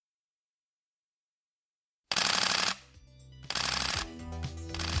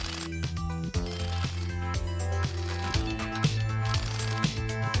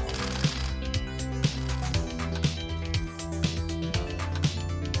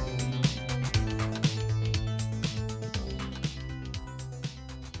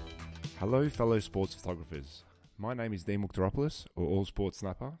Hello, fellow sports photographers. My name is Dean Mukhtaropoulos, or All Sports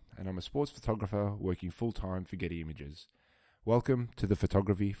Snapper, and I'm a sports photographer working full-time for Getty Images. Welcome to the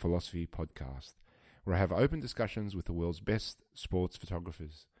Photography Philosophy Podcast, where I have open discussions with the world's best sports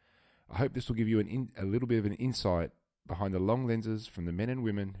photographers. I hope this will give you a little bit of an insight behind the long lenses from the men and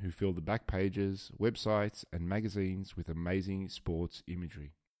women who fill the back pages, websites, and magazines with amazing sports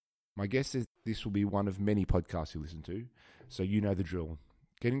imagery. My guess is this will be one of many podcasts you listen to, so you know the drill.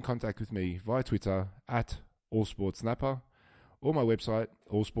 Get in contact with me via Twitter at AllSportsSnapper or my website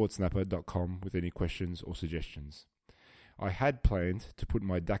allsportsnapper.com with any questions or suggestions. I had planned to put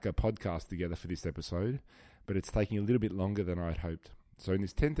my Dakar podcast together for this episode, but it's taking a little bit longer than I had hoped. So in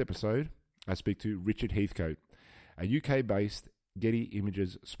this 10th episode, I speak to Richard Heathcote, a UK-based Getty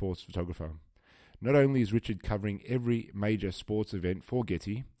Images sports photographer. Not only is Richard covering every major sports event for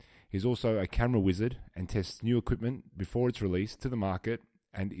Getty, he's also a camera wizard and tests new equipment before it's released to the market,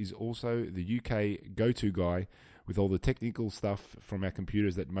 and is also the UK go-to guy with all the technical stuff from our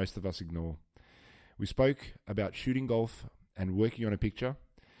computers that most of us ignore. We spoke about shooting golf and working on a picture,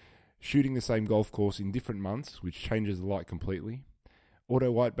 shooting the same golf course in different months, which changes the light completely, auto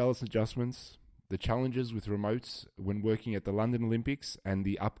white balance adjustments, the challenges with remotes when working at the London Olympics and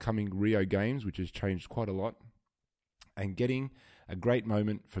the upcoming Rio Games, which has changed quite a lot, and getting a great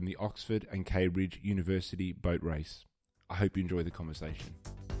moment from the Oxford and Cambridge University boat race. I hope you enjoy the conversation.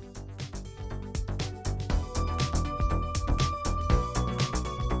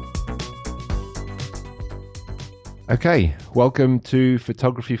 Okay, welcome to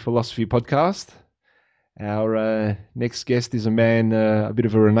Photography Philosophy Podcast. Our next guest is a man, a bit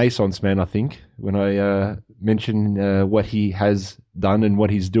of a renaissance man, I think, when I mention what he has done and what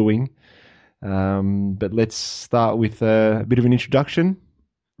he's doing. But let's start with a bit of an introduction.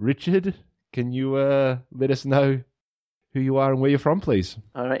 Richard, can you let us know who you are and where you're from, please?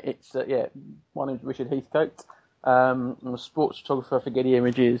 All right, my name's Richard Heathcote. I'm a sports photographer for Getty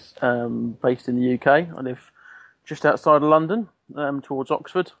Images, based in the UK. I live just outside of London, towards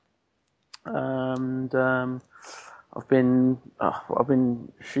Oxford, and I've been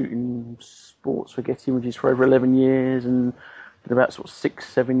shooting sports for Getty Images for over 11 years, and did about sort of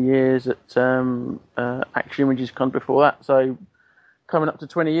 6-7 years at Action Images kind of before that. So coming up to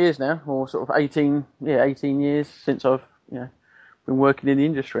 20 years now, or sort of 18 years since I've been working in the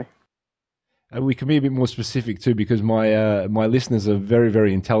industry. And we can be a bit more specific too, because my listeners are a very,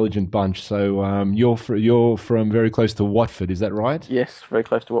 very intelligent bunch. So you're from very close to Watford, is that right? Yes, very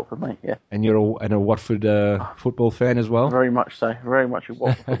close to Watford, mate. Yeah. And you're a Watford football fan as well? Very much so. Very much a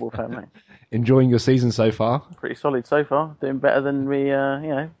Watford football fan, mate. Enjoying your season so far? Pretty solid so far. Doing better than we,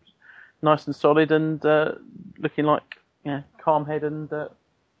 nice and solid, and looking like calm head, and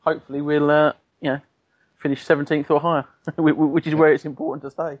hopefully we'll finish 17th or higher, which is where it's important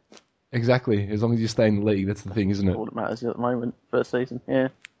to stay. Exactly. As long as you stay in the league, that's the thing, isn't it? All that matters at the moment, first season, yeah.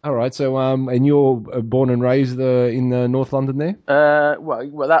 All right, so and you're born and raised in North London there?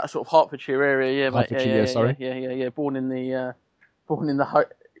 Well, that sort of Hertfordshire area, yeah, Hertfordshire, mate. yeah, sorry. Yeah. Born in the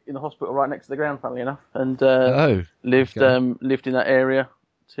hospital right next to the ground, funnily enough, and lived in that area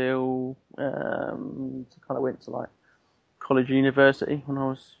till kind of went to like college and university when I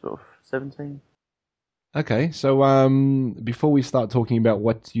was sort of 17. Okay, so before we start talking about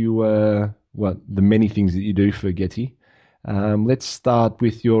what the many things that you do for Getty, let's start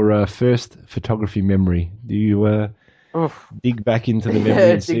with your first photography memory. Do you dig back into the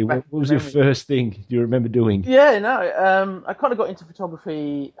memory and see what was your first thing do you remember doing? Yeah, no, I kind of got into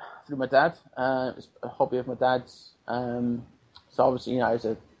photography through my dad. It was a hobby of my dad's. So obviously, as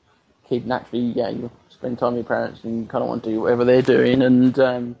a kid, naturally, you spend time with your parents and you kind of want to do whatever they're doing,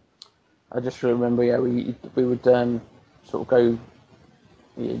 and I just remember, we would sort of go.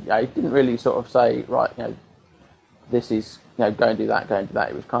 I didn't really sort of say, right, this is, go and do that, go and do that.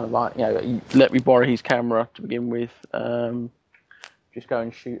 It was kind of like, he let me borrow his camera to begin with. Just go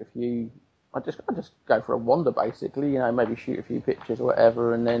and shoot a few. I just go for a wander, basically. Maybe shoot a few pictures or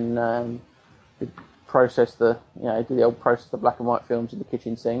whatever, and then do the old process the black and white films in the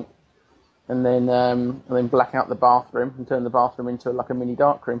kitchen sink. And then black out the bathroom and turn the bathroom into like a mini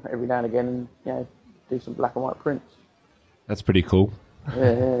darkroom every now and again, and do some black and white prints. That's pretty cool.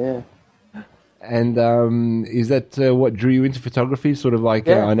 Yeah. And is that what drew you into photography? Sort of like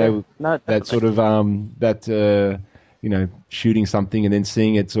shooting something and then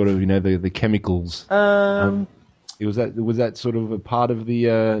seeing it sort of the chemicals. Was that sort of a part of the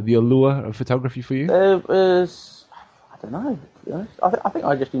allure of photography for you? There was, I don't know. To be honest, I think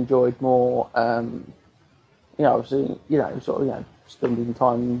I just enjoyed more. Obviously, spending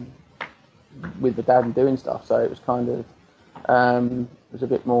time with the dad and doing stuff. So it was kind of, It was a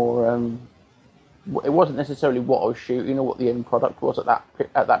bit more. It wasn't necessarily what I was shooting or what the end product was at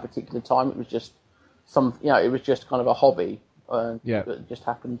that particular time. It was just it was just kind of a hobby that just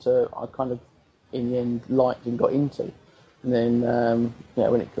happened to I kind of in the end liked and got into. And then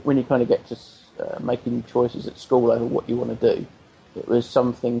when you kind of get to making choices at school over what you want to do, it was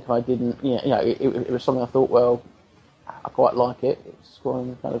something I didn't. It was something I thought, well, I quite like it. It's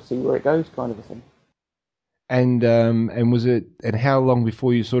going to kind of see where it goes, kind of a thing. And was it? And how long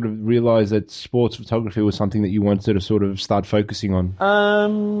before you sort of realised that sports photography was something that you wanted to sort of start focusing on?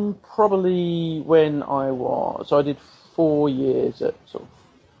 Probably when I did 4 years at sort of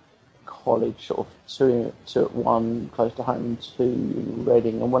college, sort of two at one close to home and two in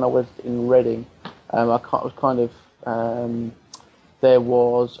Reading. And when I was in Reading, there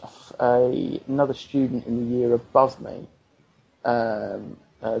was another student in the year above me, a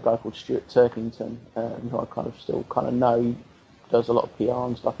guy called Stuart Turkington, who I kind of still kind of know. He does a lot of PR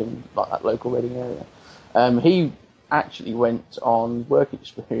and stuff in like that local Reading area. He actually went on work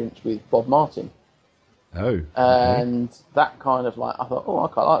experience with Bob Martin. Oh, okay. And that kind of like, I thought, I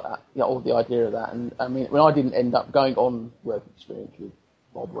quite like that, all the idea of that. And I mean, when I didn't end up going on work experience with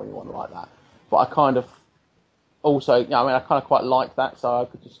Bob or anyone like that, but I kind of also, I kind of quite liked that, so I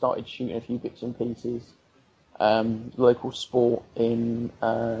could just started shooting a few bits and pieces, local sport in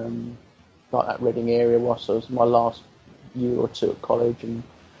like that Reading area whilst I was my last year or two at college, and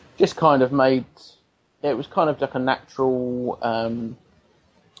just kind of it was kind of like a natural.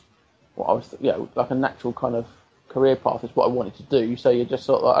 Like a natural kind of career path is what I wanted to do. So you just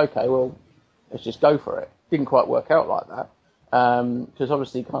sort of like, okay, well, let's just go for it. Didn't quite work out like that because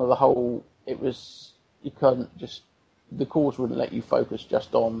obviously, kind of the course wouldn't let you focus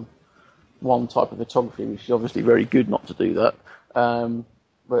just on one type of photography, which is obviously very good not to do that. So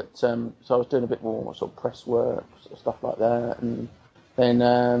I was doing a bit more sort of press work, sort of stuff like that, and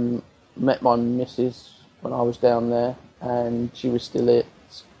then met my missus when I was down there, and she was still at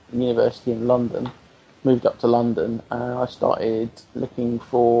university in London. Moved up to London, and I started looking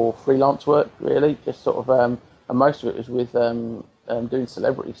for freelance work. Really, just sort of, and most of it was with doing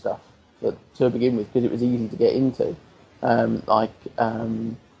celebrity stuff to begin with, because it was easy to get into,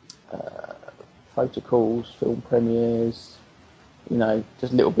 photo calls, film premieres,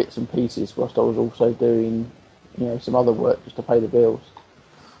 just little bits and pieces. Whilst I was also doing, some other work just to pay the bills.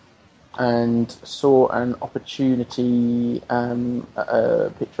 And saw an opportunity at a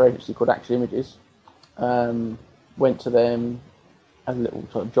picture agency called Action Images. Went to them, had a little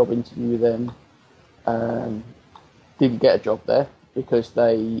sort of job interview with them. Didn't get a job there because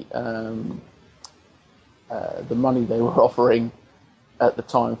they the money they were offering at the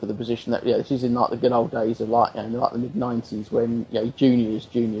time for the position that this is in like the good old days of like the mid '90s when juniors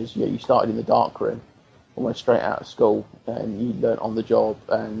you started in the darkroom almost straight out of school, and you learnt on the job,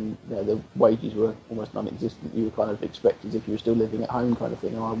 and the wages were almost non-existent. You were kind of expected as if you were still living at home, kind of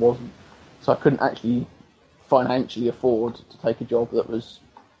thing, and I wasn't. So I couldn't actually financially afford to take a job that was,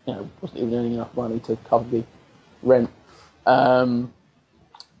 wasn't even earning enough money to cover the rent.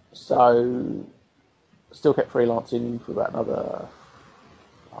 So still kept freelancing for about another,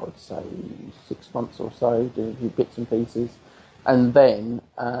 I would say, 6 months or so, doing a few bits and pieces, and then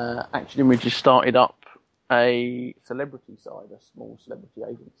Action Images started up a celebrity side, a small celebrity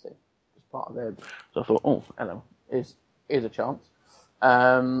agency as part of their. So I thought, oh, hello, here's a chance.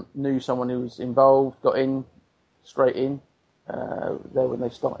 Knew someone who was involved, got in straight in there when they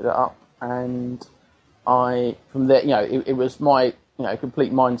started it up, and from there, it was my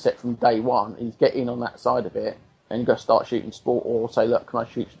complete mindset from day one is get in on that side of it and go start shooting sport, or say, look, can I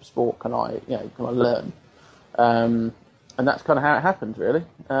shoot some sport? Can I learn? And that's kind of how it happened, really.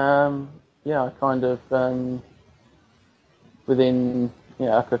 I kind of within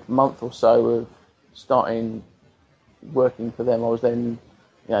like a month or so of starting working for them, I was then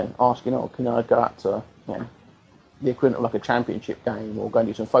asking, can I go out to the equivalent of like a championship game, or go and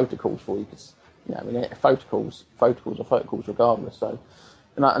do some photo calls for you? Because photo calls are photo calls regardless. So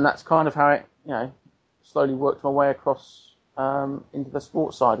and that's kind of how it slowly worked my way across into the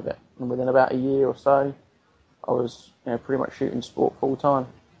sports side of it. And within about a year or so, I was pretty much shooting sport full time.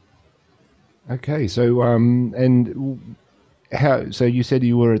 Okay, so and how? So you said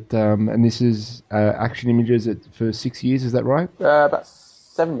you were at, and this is Action Images for 6 years. Is that right? About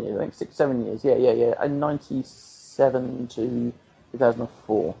 7 years, I think 6, 7 years. Yeah. And 1997 to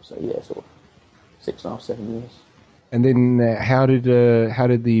 2004. So sort of 6.5, 7 years. And then how did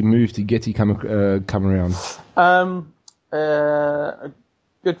the move to Getty come around? A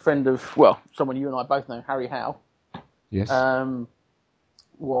good friend of someone you and I both know, Harry Howe. Yes.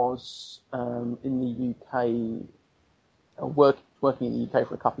 Was in the UK working in the UK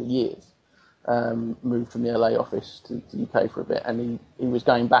for a couple of years. Moved from the LA office to the UK for a bit, and he was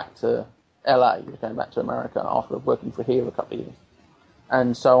going back to LA. He was going back to America after working for here a couple of years.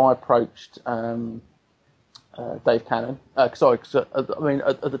 And so I approached Dave Cannon. At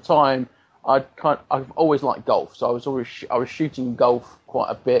the time, I've always liked golf, so I was shooting golf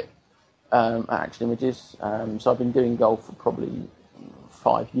quite a bit at Action Images. So I've been doing golf for probably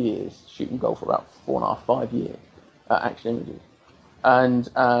 5 years, shooting golf for about 4.5, 5 years at Action Images. And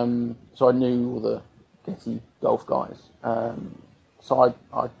so I knew all the Getty golf guys. So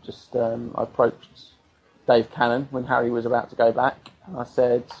I approached Dave Cannon when Harry was about to go back, and I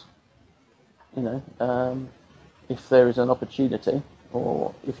said, if there is an opportunity,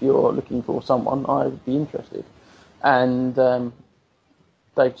 or if you're looking for someone, I would be interested. And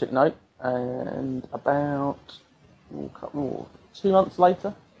Dave took note, and about 2 months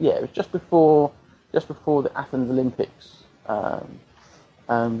later, it was just before the Athens Olympics.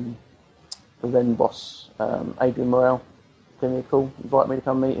 The then boss, Adrian Morel, gave me a call, invited me to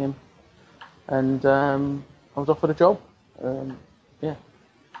come meet him, and I was offered a job.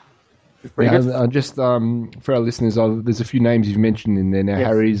 Just for our listeners, there's a few names you've mentioned in there now. Yes.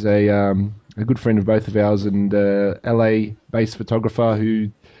 Harry's a good friend of both of ours, and LA-based photographer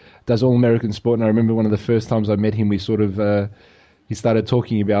who does all American sport. And I remember one of the first times I met him, we sort of he started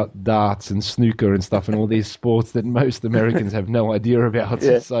talking about darts and snooker and stuff, and all these sports that most Americans have no idea about.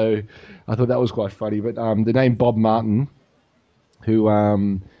 Yeah. So I thought that was quite funny. But the name Bob Martin,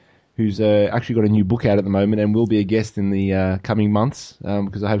 who's actually got a new book out at the moment and will be a guest in the coming months,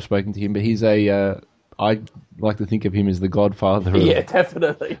 because I have spoken to him. But he's I like to think of him as the godfather of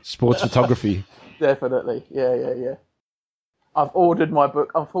definitely sports photography. Definitely, yeah. I've ordered my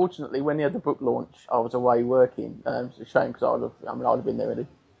book. Unfortunately, when he had the book launch, I was away working. It's a shame because I'd have been there in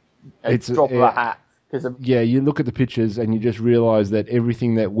a drop of a hat. You look at the pictures and you just realise that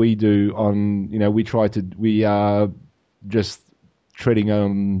everything that we do we are just treading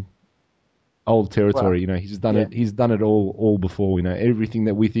on old territory. Well, he's done it. He's done it all before. Everything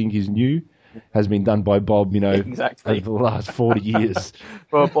that we think is new has been done by Bob. Exactly over the last 40 years.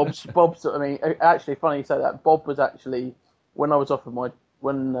 Well, Bob's. Actually, funny you say that. Bob was actually when I was offered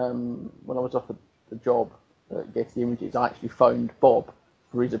the job at Getty Images, I actually phoned Bob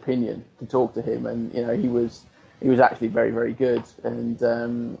for his opinion to talk to him, and he was actually very, very good. And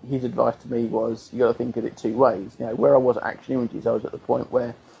his advice to me was, you got to think of it two ways. Where I was at Action Images, I was at the point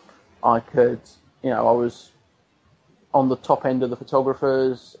where I could, I was on the top end of the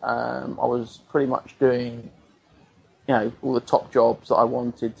photographers. I was pretty much doing, all the top jobs that I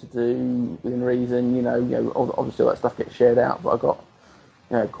wanted to do within reason. Obviously all that stuff gets shared out, but I got,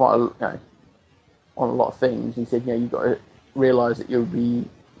 on a lot of things. He said, you've got to realise that you're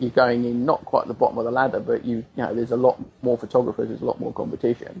going in not quite at the bottom of the ladder, but there's a lot more photographers, there's a lot more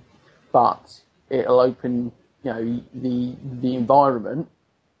competition, but it'll open, the environment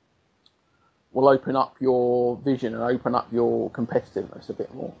will open up your vision and open up your competitiveness a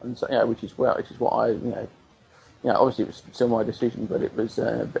bit more, and so which is what I obviously it was still my decision, but it was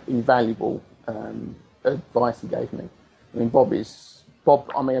invaluable advice he gave me.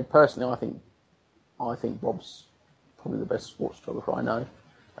 Personally, I think Bob's probably the best sports photographer I know.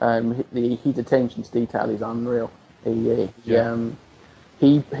 His attention to detail is unreal. He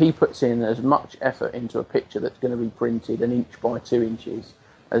puts in as much effort into a picture that's going to be printed 1 inch by 2 inches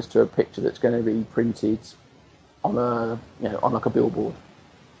as to a picture that's going to be printed on on like a billboard.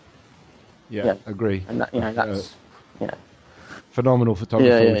 Yeah, agree. And that's phenomenal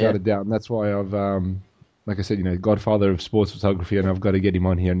photographer without a doubt, and that's why I've like I said, godfather of sports photography, and I've got to get him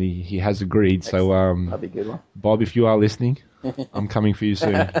on here, and he has agreed. Excellent. So that'd be a good one. Bob, if you are listening, I'm coming for you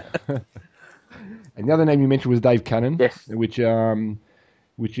soon. And the other name you mentioned was Dave Cannon, yes, which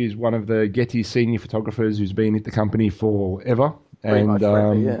is one of the Getty senior photographers who's been at the company forever. Pretty much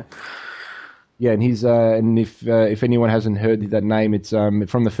forever, and he's and if anyone hasn't heard that name, it's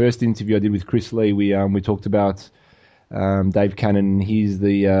from the first interview I did with Chris Lee. We talked about Dave Cannon. He's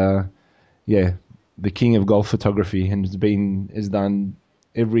the king of golf photography, and has done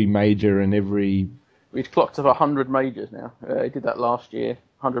every major and every. He's clocked up 100 majors now. He did that last year.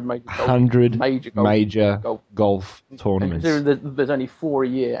 100 major golf tournaments. There's only 4 a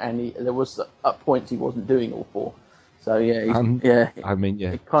year, and there was at points he wasn't doing all 4. So he kind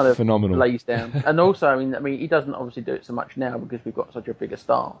of phenomenal. Lays down. And also, he doesn't obviously do it so much now because we've got such a bigger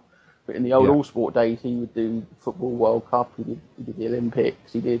star. But in the old all sport days, he would do football World Cup. He did the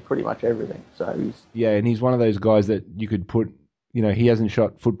Olympics. He did pretty much everything. So and he's one of those guys that you could put. He hasn't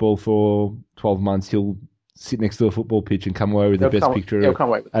shot football for 12 months. He'll sit next to a football pitch and come away with the best picture. He'll come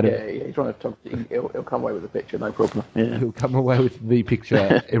away with he's trying to talk. He'll come away with the picture, no problem. Yeah. He'll come away with the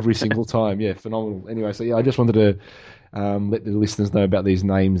picture every single time. Yeah, phenomenal. Anyway, so I just wanted to let the listeners know about these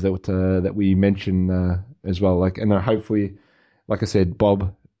names that we mention as well. And hopefully, like I said,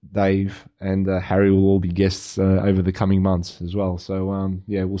 Bob, Dave, and Harry will all be guests over the coming months as well. So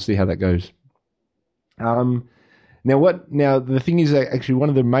we'll see how that goes. Now the thing is, actually, one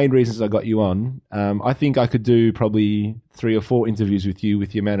of the main reasons I got you on, I think I could do probably 3 or 4 interviews with you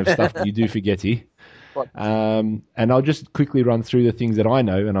with the amount of stuff that you do for Getty. And I'll just quickly run through the things that I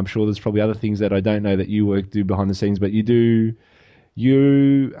know, and I'm sure there's probably other things that I don't know that you do behind the scenes, but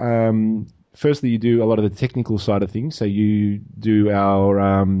firstly, you do a lot of the technical side of things. So you do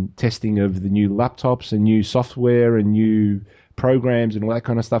our testing of the new laptops and new software and new programs and all that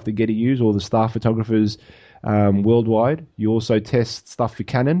kind of stuff that Getty use, all the staff photographers worldwide. You also test stuff for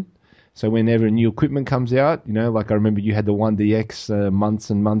Canon. So whenever new equipment comes out, like I remember you had the 1DX months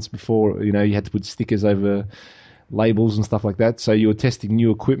and months before, you had to put stickers over labels and stuff like that. So you were testing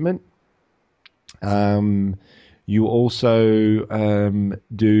new equipment. You also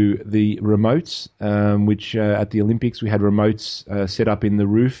do the remotes, which at the Olympics we had remotes set up in the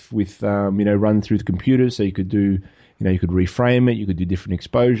roof with, run through the computers, so you could do, you could reframe it, you could do different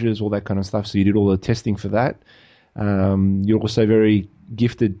exposures, all that kind of stuff. So you did all the testing for that. You're also very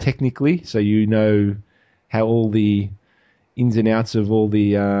gifted technically, so you know how all the ins and outs of all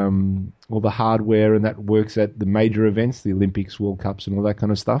the hardware and that works at the major events, the Olympics, World Cups, and all that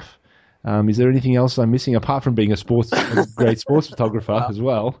kind of stuff. Is there anything else I'm missing apart from being a great sports photographer as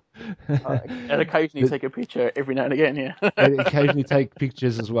well? And occasionally take a picture every now and again, yeah. And occasionally take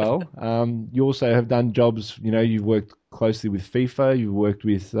pictures as well. You also have done jobs, you've worked closely with FIFA. You've worked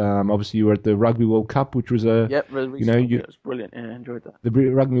with, obviously you were at the Rugby World Cup, which was it was brilliant. Yeah, I enjoyed that. The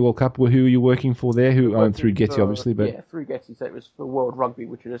Rugby World Cup, who were you working for there? Through Getty, obviously. But yeah, through Getty. So it was for World Rugby,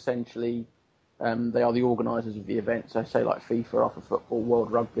 which is essentially... they are the organisers of the event, so say like FIFA, Alpha Football,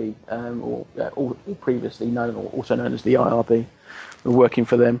 World Rugby, or previously known, or also known as the IRB. We're working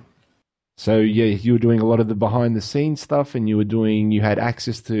for them. So yeah, you were doing a lot of the behind the scenes stuff, and you had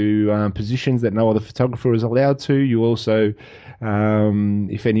access to positions that no other photographer was allowed to. You also,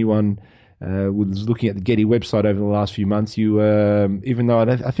 if anyone was looking at the Getty website over the last few months, you even though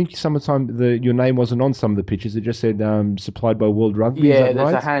I think sometimes your name wasn't on some of the pictures, it just said supplied by World Rugby. Yeah,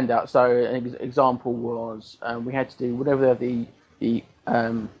 there's a handout. So an example was we had to do whatever the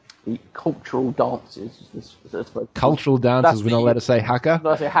cultural dances. Cultural dances. We're not allowed to say haka.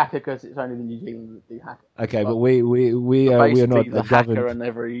 I say haka because it's only the New Zealand that do haka. Okay, but we are not the haka and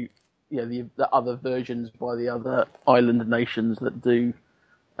the other versions by the other island nations that do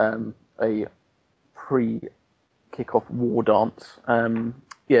a pre-kick-off war dance.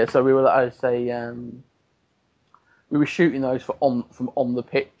 So we were, we were shooting those from on the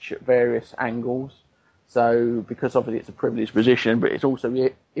pitch at various angles. So because obviously it's a privileged position, but it's also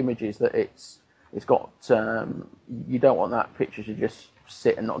images that it's got. You don't want that picture to just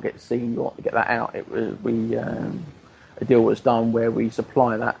sit and not get seen. You want to get that out. A deal was done where we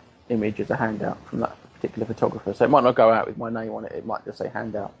supply that image as a handout from that particular photographer. So it might not go out with my name on it. It might just say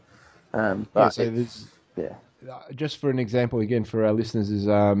handout. Just for an example, again, for our listeners, is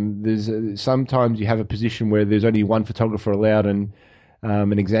there's sometimes you have a position where there's only one photographer allowed, and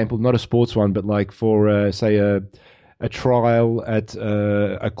an example, not a sports one, but like for say a trial at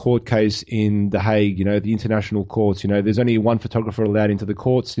a court case in The Hague, the international courts, there's only one photographer allowed into the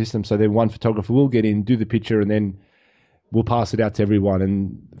court system, so then one photographer will get in, do the picture, and then we'll pass it out to everyone.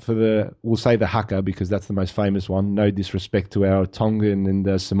 And we'll say the haka because that's the most famous one. No disrespect to our Tongan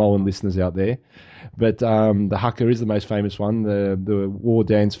and Samoan listeners out there. But the haka is the most famous one, the war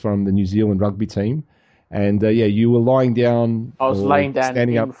dance from the New Zealand rugby team. And you were lying down. I was laying down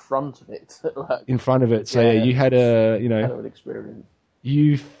standing in front of it. In front of it. So you had an experience.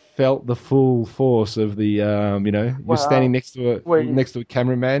 You felt the full force of the, you're standing next to a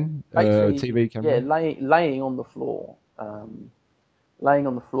cameraman, TV cameraman. Yeah, laying on the floor. Laying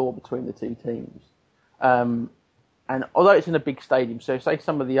on the floor between the two teams. And although it's in a big stadium, so say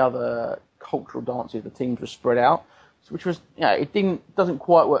some of the other cultural dances, the teams were spread out, which was, it doesn't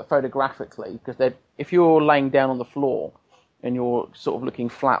quite work photographically, because if you're laying down on the floor and you're sort of looking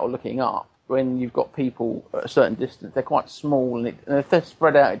flat or looking up, when you've got people at a certain distance, they're quite small, and if they're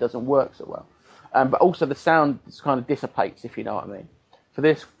spread out, it doesn't work so well. But also the sound kind of dissipates, if you know what I mean. For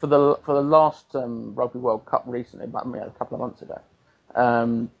the last Rugby World Cup recently, about a couple of months ago,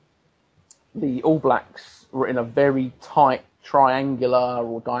 the All Blacks were in a very tight triangular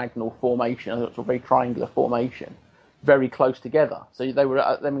or diagonal formation, a very triangular formation, very close together. So they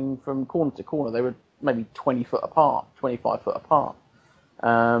were, from corner to corner, they were maybe 20 foot apart, 25 foot apart.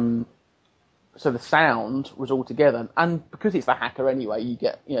 So the sound was all together, and because it's the hacker anyway, you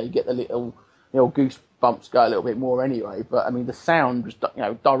get the little goosebumps go a little bit more anyway. But I mean, the sound was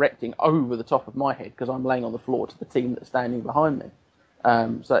directing over the top of my head because I'm laying on the floor to the team that's standing behind me.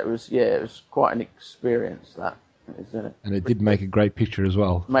 So it was quite an experience that. And it did make a great picture as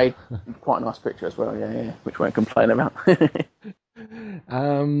well. Made quite a nice picture as well, yeah, which we won't complain about.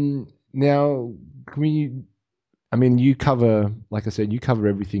 Now, you cover, like I said, you cover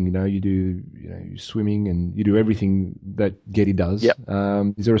everything. You do swimming and you do everything that Getty does. Yep.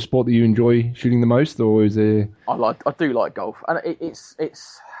 Is there a sport that you enjoy shooting the most, or is there? I do like golf, and it's.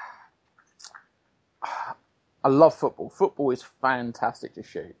 I love football. Football is fantastic to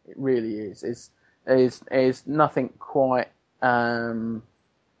shoot. It really is. Is nothing quite.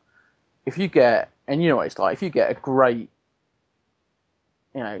 If you get, and you know what it's like, if you get a great,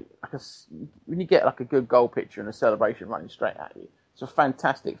 when you get like a good goal picture and a celebration running straight at you, it's a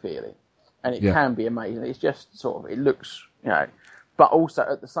fantastic feeling, and it can be amazing. It's just sort of, it looks, but also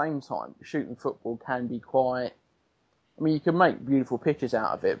at the same time, shooting football can be quite. I mean, you can make beautiful pictures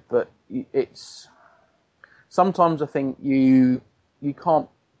out of it, but it's sometimes I think you can't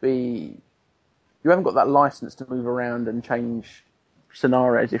be. You haven't got that license to move around and change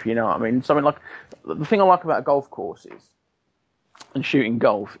scenarios, if you know what I mean. Something like the thing I like about golf courses and shooting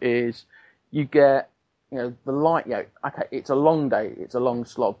golf is you get, the light. Okay, it's a long day, it's a long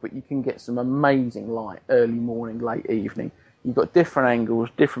slog, but you can get some amazing light early morning, late evening. You've got different angles,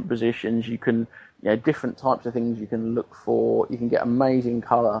 different positions. You can, different types of things you can look for. You can get amazing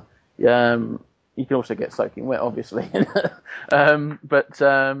colour. You can also get soaking wet, obviously, but.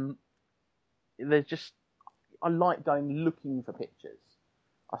 There's just, I like going looking for pictures.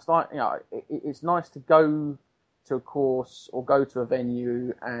 It's nice to go to a course or go to a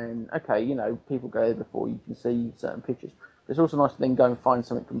venue and, people go there before, you can see certain pictures. But it's also nice to then go and find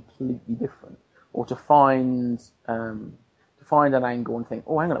something completely different, or to find an angle and think,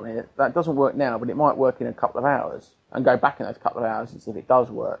 oh, hang on a minute, that doesn't work now, but it might work in a couple of hours, and go back in those couple of hours and see if it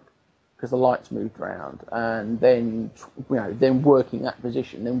does work. Because the light's moved around, and then then working that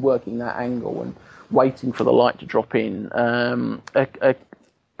position, then working that angle, and waiting for the light to drop in. A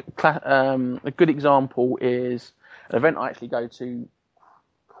good example is an event I actually go to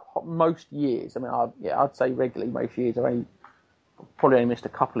most years. I mean, I'd say regularly most years. I've probably only missed a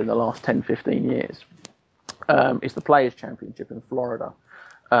couple in the last 10, 15 years. It's the Players Championship in Florida,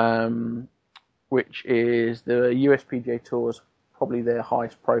 which is the USPGA Tour's probably their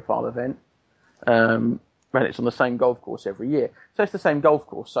highest profile event, and it's on the same golf course every year. So it's the same golf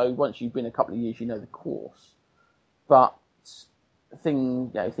course. So once you've been a couple of years, you know the course. But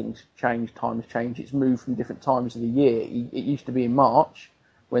things change, times change. It's moved from different times of the year. It used to be in March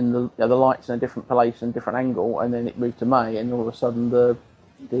when the light's in a different place and different angle, and then it moved to May, and all of a sudden the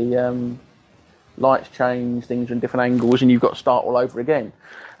lights change, things are in different angles, and you've got to start all over again.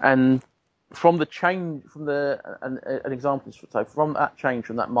 And from the change, an example, so from that change,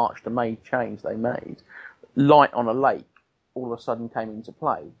 from that March to May change they made, light on a lake all of a sudden came into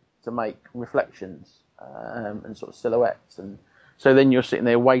play to make reflections and sort of silhouettes, and so then you're sitting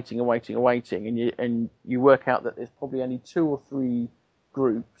there waiting, and you work out that there's probably only 2 or 3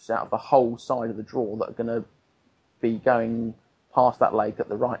 groups out of the whole side of the draw that are going to be going past that lake at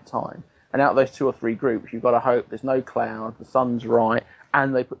the right time. And out of those 2 or 3 groups, you've got to hope there's no cloud, the sun's right,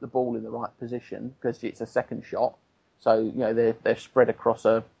 and they put the ball in the right position because it's a second shot. So they're spread across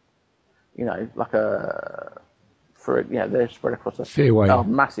they're spread across a fairway,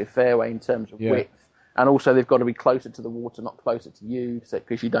 massive fairway in terms of width, and also they've got to be closer to the water, not closer to you,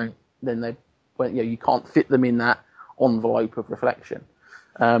 because you can't fit them in that envelope of reflection.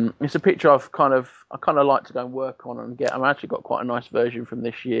 It's a picture I kind of like to go and work on and get. I've actually got quite a nice version from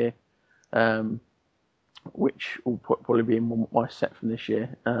this year. Which will probably be in my set from this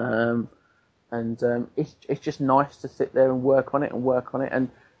year, it's just nice to sit there and work on it, and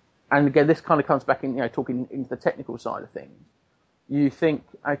again, this kind of comes back in, talking into the technical side of things. You think,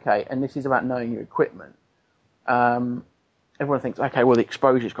 okay, and this is about knowing your equipment. Everyone thinks, okay, well, the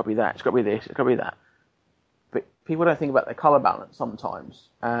exposure's got to be that, it's got to be this, it's got to be that, but people don't think about the color balance sometimes,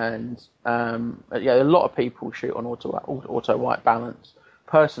 and a lot of people shoot on auto white balance.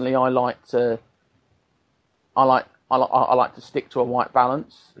 Personally, I like to stick to a white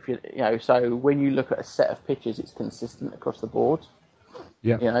balance. So when you look at a set of pictures, it's consistent across the board.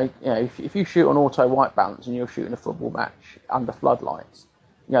 Yeah. If you shoot on auto white balance and you're shooting a football match under floodlights,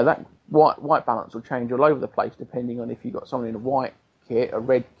 that white balance will change all over the place depending on if you've got someone in a white kit, a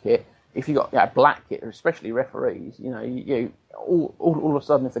red kit. If you've got a black kit, especially referees, all of a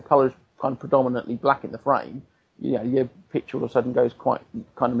sudden if the colour's kind of predominantly black in the frame, your picture all of a sudden goes quite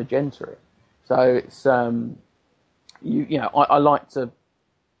kind of magenta. So it's I like to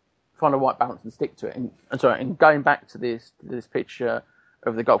find a white balance and stick to it. And going back to this picture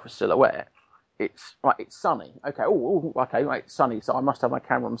of the golfer silhouette, it's sunny. Okay, okay, right, it's sunny. So I must have my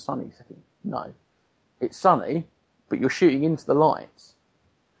camera on sunny setting. No, it's sunny, but you're shooting into the lights,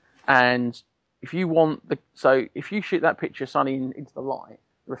 and if you shoot that picture sunny into the light,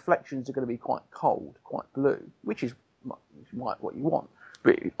 the reflections are going to be quite cold, quite blue, which is what you want.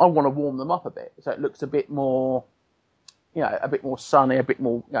 But I want to warm them up a bit, so it looks a bit more, a bit more sunny, a bit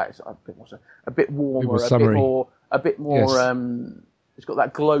more, a bit warmer, a bit more. Yes. It's got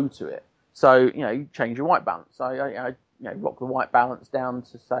that glow to it. So you change your white balance. So rock the white balance down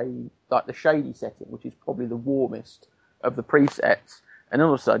to say like the shady setting, which is probably the warmest of the presets, and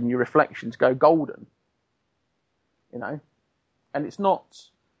all of a sudden your reflections go golden. And it's not,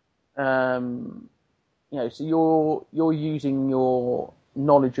 so you're using your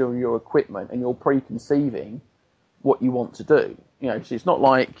knowledge of your equipment and you're preconceiving what you want to do. So it's not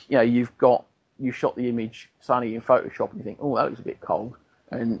like you shot the image sunny in Photoshop and you think, oh, that looks a bit cold,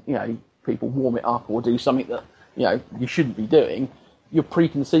 and people warm it up or do something that you shouldn't be doing. You're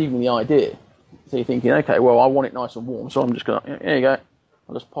preconceiving the idea, so you're thinking, okay, well, I want it nice and warm, so I'm just gonna, here you go,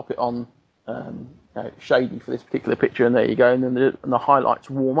 I'll just pop it on shady for this particular picture, and there you go, and then the highlights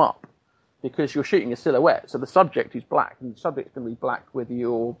warm up because you're shooting a silhouette, so the subject is black, and the subject's going to be black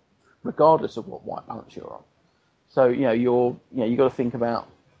regardless of what white balance you're on. So you got to think about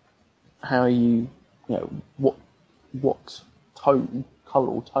how what colour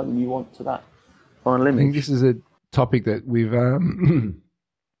or tone you want to that final image. I think this is a topic that we've the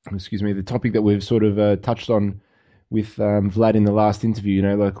topic that we've sort of touched on with Vlad in the last interview.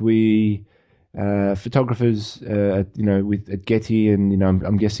 Like we photographers, at Getty and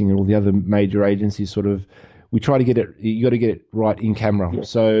I'm guessing all the other major agencies, sort of, we try to get it. You got to get it right in camera. Yeah.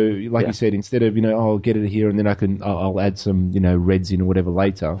 So, like you said, instead of I'll get it here and then I'll add some reds in or whatever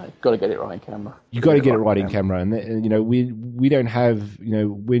later. You've got to get it right in camera. You got to get it right in camera, and we don't have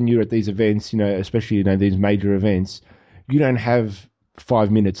when you're at these events, especially these major events, you don't have 5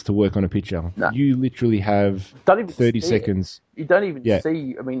 minutes to work on a picture. No. You literally have 30 seconds. You don't even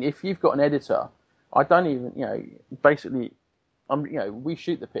see. I mean, if you've got an editor, I don't even basically. We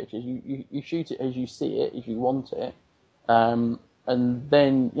shoot the pictures. You shoot it as you see it, as you want it, and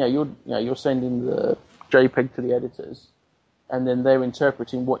then you're sending the JPEG to the editors, and then they're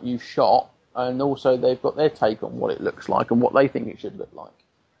interpreting what you shot, and also they've got their take on what it looks like and what they think it should look like.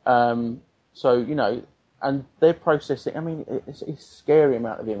 And they're processing. I mean, it's a scary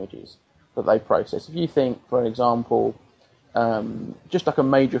amount of images that they process. If you think, for example, just like a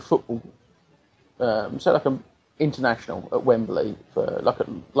major football, say like an international at Wembley for like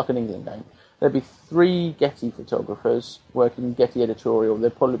an England game, there'd be 3 Getty photographers working Getty editorial.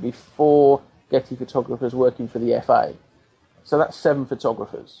 There'd probably be 4 Getty photographers working for the FA. So that's 7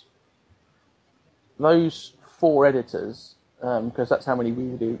 photographers. Those 4 editors, because that's how many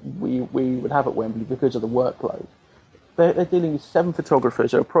we would have at Wembley because of the workload. They're dealing with 7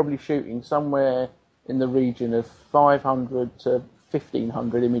 photographers who are probably shooting somewhere in the region of 500 to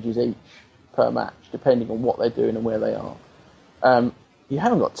 1,500 images each per match, depending on what they're doing and where they are. You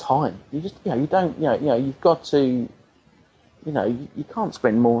haven't got time. You just, you don't, you've got to, you can't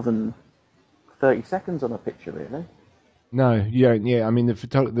spend more than 30 seconds on a picture, really. No, you don't. Yeah, I mean,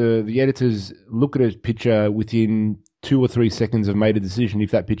 the editors look at a picture within 2 or 3 seconds have made a decision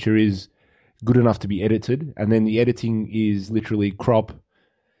if that picture is good enough to be edited, and then the editing is literally crop,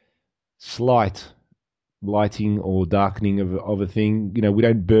 slight lighting or darkening of a thing. We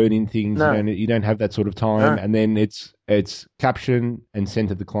don't burn in things. No. You don't have that sort of time. No. And then it's caption and send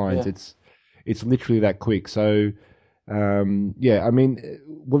to the client. Yeah. It's literally that quick. So I mean,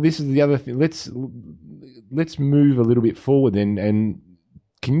 well, this is the other thing. Let's move a little bit forward then. And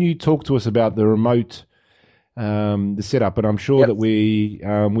can you talk to us about the remote, the setup? And I'm sure that we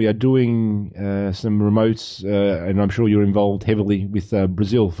are doing some remotes, and I'm sure you're involved heavily with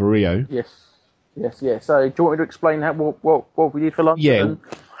Brazil for Rio. Yes. So, do you want me to explain what we did for London?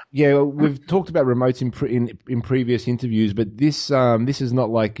 Yeah. We've talked about remotes in previous interviews, but this is not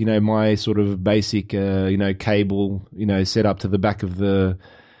like my sort of basic cable set up to the back of the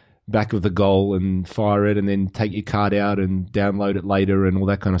goal and fire it and then take your card out and download it later and all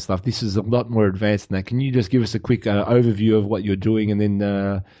that kind of stuff. This is a lot more advanced than that. Can you just give us a quick overview of what you're doing and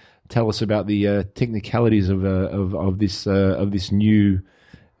then tell us about the technicalities of this new?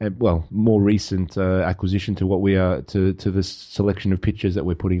 More recent acquisition to what we are to the selection of pictures that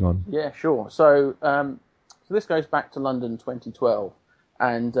we're putting on. Yeah, sure. So this goes back to London 2012,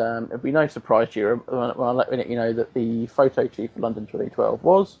 And it'd be no surprise to you when I let you know that the photo chief for London 2012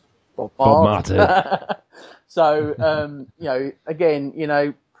 was Bob Martin. So,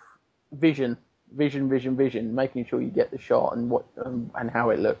 again, vision, making sure you get the shot and what and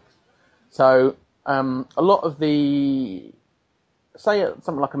how it looks. So, a lot of the, say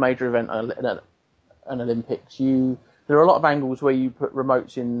something like a major event, an Olympics, there are a lot of angles where you put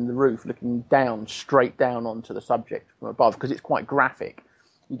remotes in the roof looking down, straight down onto the subject from above, because it's quite graphic.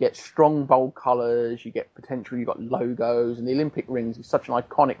 You get strong, bold colours, you've got logos, and the Olympic rings is such an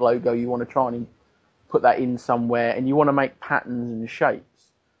iconic logo, you want to try and put that in somewhere, and you want to make patterns and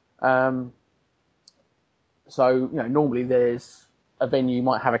shapes. So, normally there's a venue, you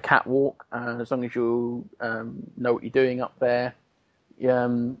might have a catwalk, as long as you know what you're doing up there.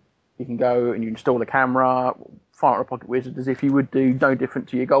 You can go and you install a camera, fire up a pocket wizard as if you would do, no different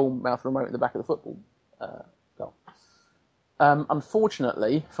to your goal mouth remote in the back of the football goal.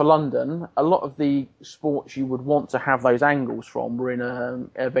 Unfortunately, for London, a lot of the sports you would want to have those angles from were in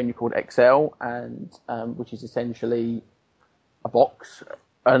a venue called XL, and which is essentially a box,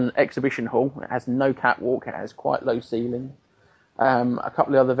 an exhibition hall. It has no catwalk. It has quite low ceiling. A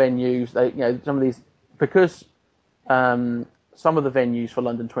couple of other venues, some of these, because some of the venues for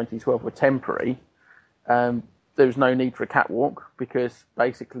London 2012 were temporary. There was no need for a catwalk because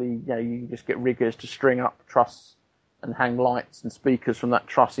basically, you just get riggers to string up truss and hang lights and speakers from that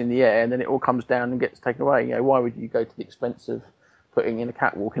truss in the air, and then it all comes down and gets taken away. Why would you go to the expense of putting in a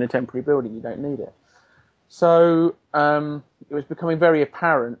catwalk in a temporary building? You don't need it. So it was becoming very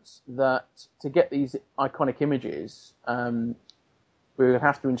apparent that to get these iconic images, we would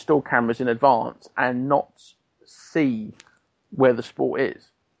have to install cameras in advance and not see where the sport is.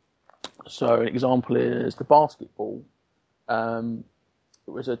 So an example is the basketball. It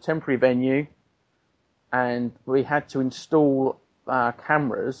was a temporary venue, and we had to install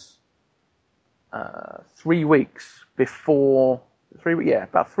cameras 3 weeks before.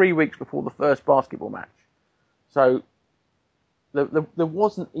 About 3 weeks before the first basketball match. So there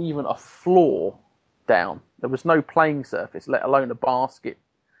wasn't even a floor down. There was no playing surface, let alone a basket,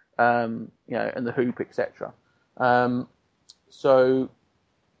 and the hoop, etc. So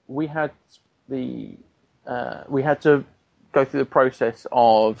we had to go through the process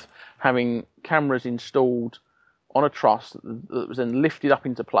of having cameras installed on a truss that was then lifted up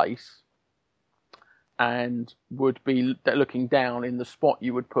into place and would be looking down in the spot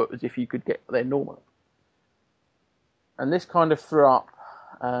you would put as if you could get there normally. And this kind of threw up,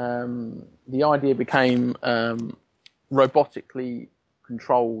 the idea became robotically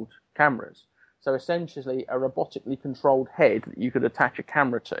controlled cameras. So essentially a robotically controlled head that you could attach a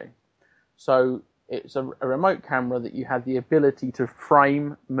camera to. So it's a remote camera that you had the ability to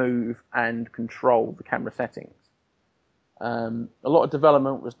frame, move, and control the camera settings. A lot of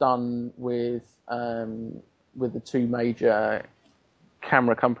development was done with the two major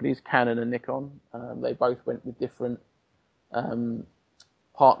camera companies, Canon and Nikon. They both went with different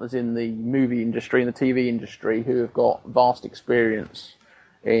partners in the movie industry and the TV industry who have got vast experience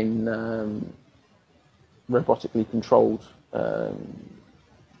in robotically controlled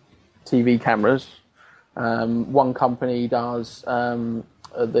TV cameras. One company does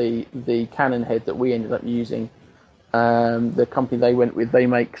the Canon head that we ended up using. The company they went with, they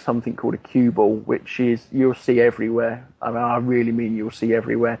make something called a cue ball, which is you'll see everywhere. I really mean you'll see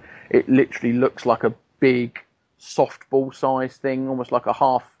everywhere. It literally looks like a big softball size thing, almost like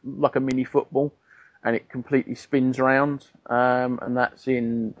a mini football, and it completely spins around. And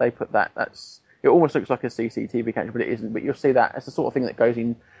it almost looks like a CCTV camera, but it isn't. But you'll see that it's the sort of thing that goes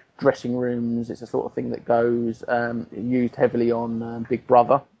in dressing rooms. It's the sort of thing that goes used heavily on Big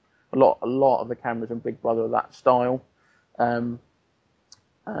Brother. A lot of the cameras on Big Brother are that style, and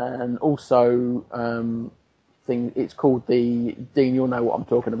also it's called the Dean. You'll know what I'm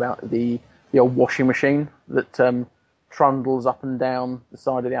talking about. The old washing machine that trundles up and down the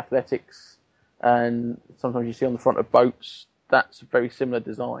side of the athletics, and sometimes you see on the front of boats. That's a very similar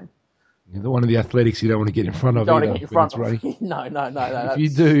design. The one of the athletics you don't want to get in front of either. Don't want to get in front of. No. If you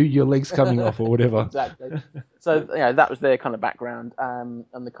do, your leg's coming off or whatever. Exactly. So that was their kind of background, and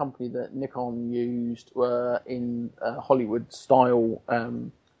the company that Nikon used were in Hollywood style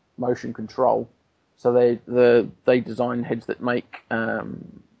motion control. So they design heads that make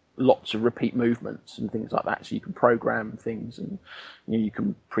lots of repeat movements and things like that. So you can program things and you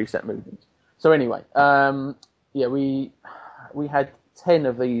can preset movements. So anyway, we had 10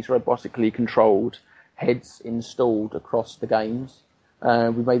 of these robotically controlled heads installed across the games.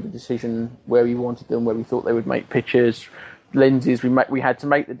 We made the decision where we wanted them, where we thought they would make pictures. Lenses, we had to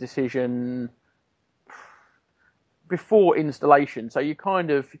make the decision before installation. So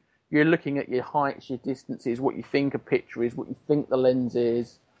you're looking at your heights, your distances, what you think a picture is, what you think the lens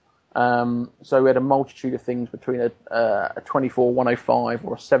is. So we had a multitude of things between a 24-105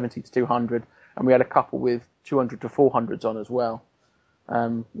 or a 70-200, and we had a couple with 200 to 400s on as well,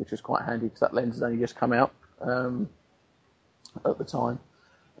 which was quite handy because that lens had only just come out at the time.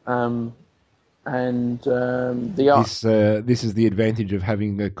 This is the advantage of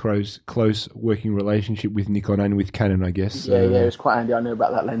having the close working relationship with Nikon and with Canon, I guess. Yeah, it was quite handy. I knew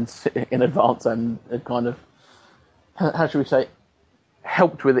about that lens in advance, and it kind of, how should we say,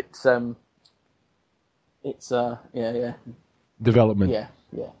 helped with its development. Yeah.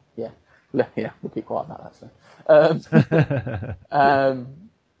 We'll keep quiet about that.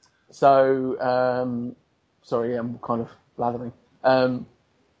 Sorry, I'm kind of blathering.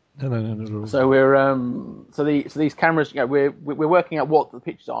 No. So we're these cameras, we're working out what the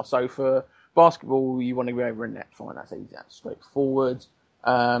pictures are. So for basketball, you want to go over a net, fine, that's easy, that's straightforward.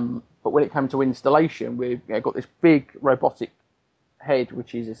 But when it came to installation, we've got this big robotic head,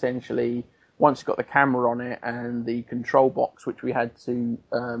 which is essentially, once you've got the camera on it and the control box, which we had to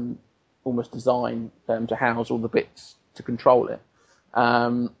almost design to house all the bits to control it.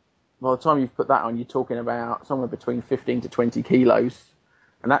 By the time you've put that on, you're talking about somewhere between 15 to 20 kilos.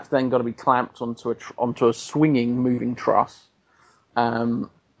 And that's then got to be clamped onto a swinging, moving truss.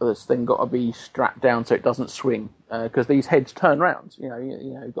 That's then got to be strapped down so it doesn't swing, because these heads turn round.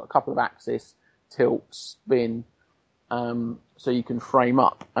 You've got a couple of axis, tilt, spin, so you can frame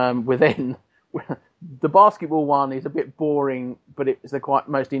up. Within the basketball one is a bit boring, but it's the quite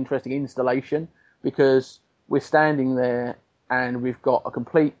most interesting installation because we're standing there and we've got a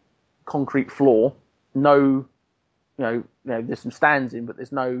complete concrete floor, no. There's some stands in, but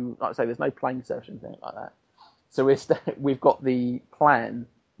there's no, like I say, there's no playing surface or anything like that. So we've got the plan,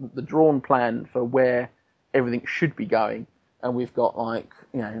 the drawn plan for where everything should be going, and we've got like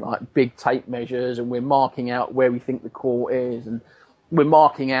big tape measures, and we're marking out where we think the court is, and we're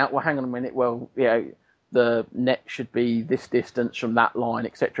marking out. Well, hang on a minute. Well, the net should be this distance from that line,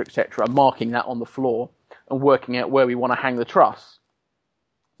 etc., etc. Marking that on the floor and working out where we want to hang the truss.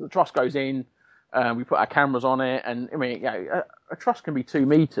 So the truss goes in. We put our cameras on it, and I mean, a truss can be 2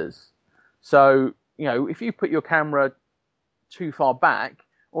 meters. So, if you put your camera too far back,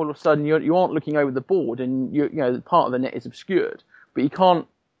 all of a sudden you aren't looking over the board, and part of the net is obscured. But you can't,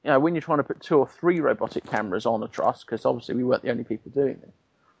 when you're trying to put 2 or 3 robotic cameras on a truss, because obviously we weren't the only people doing this.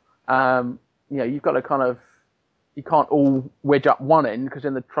 You've got to you can't all wedge up one end because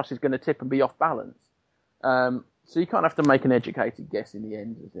then the truss is going to tip and be off balance. So you kind of have to make an educated guess in the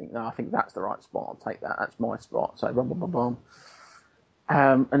end and think, no, I think that's the right spot. I'll take that. That's my spot. So boom, boom, boom, boom.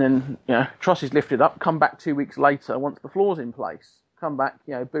 And then, truss is lifted up, come back 2 weeks later once the floor's in place. Come back,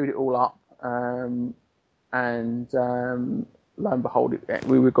 boot it all up. And lo and behold,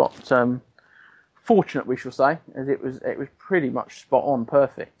 we got fortunate, we shall say, as it was pretty much spot on,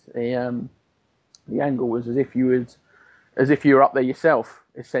 perfect. The angle was as if you were up there yourself,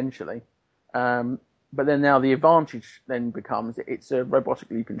 essentially. But then now the advantage then becomes it's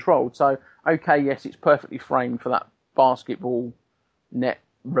robotically controlled. So, okay, yes, it's perfectly framed for that basketball net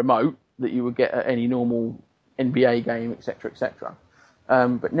remote that you would get at any normal NBA game, etc., etc.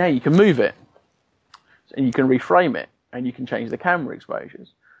 But now you can move it, and you can reframe it, and you can change the camera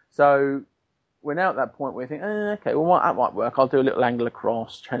exposures. So we're now at that point where you think, okay, well, that might work. I'll do a little angle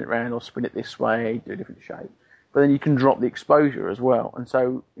across, turn it around, or spin it this way, do a different shape. But then you can drop the exposure as well. And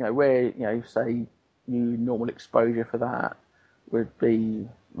so, where, say, normal exposure for that would be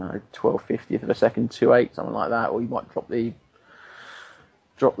 12/50th of a second, 2/8, something like that, or you might drop the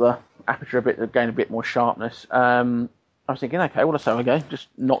aperture a bit, gain a bit more sharpness. I was thinking, okay, well, so okay, just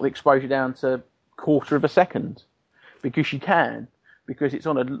knock the exposure down to 1/4 of a second, because you can, because it's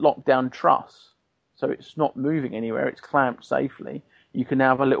on a lockdown truss, so it's not moving anywhere, it's clamped safely. You can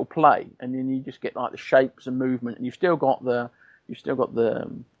have a little play, and then you just get like the shapes and movement, and you've still got the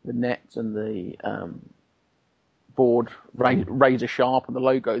nets and the board razor sharp, and the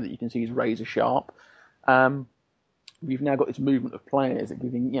logo that you can see is razor sharp. We've now got this movement of players that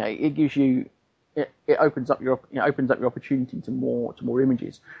it opens up your opportunity to more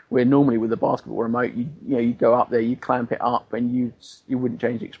images. Where normally with the basketball remote, you go up there, you clamp it up, and you wouldn't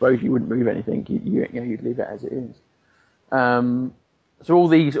change the exposure, you wouldn't move anything, you'd leave it as it is. So all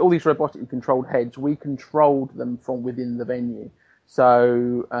these robotically controlled heads, we controlled them from within the venue.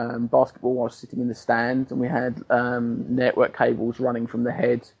 So basketball was sitting in the stand, and we had network cables running from the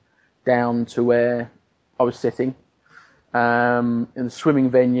head down to where I was sitting. In the swimming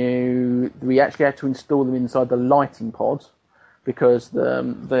venue, we actually had to install them inside the lighting pod, because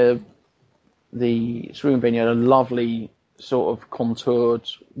the the swimming venue had a lovely sort of contoured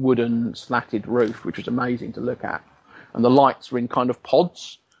wooden slatted roof, which was amazing to look at, and the lights were in kind of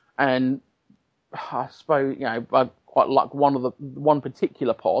pods. And I suppose, you know, I quite like one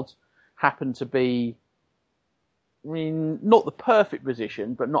particular pod happened to be, I mean, not the perfect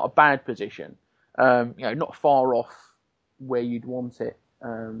position, but not a bad position. You know, not far off where you'd want it,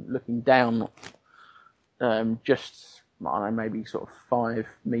 looking down, just, I don't know, maybe sort of 5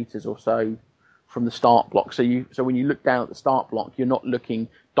 meters or so from the start block. So when you look down at the start block, you're not looking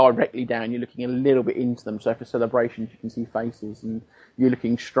directly down, you're looking a little bit into them. So for celebrations, you can see faces, and you're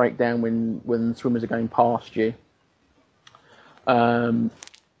looking straight down when swimmers are going past you.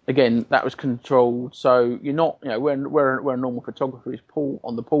 Again, that was controlled, so you're not, you know, where a normal photographer is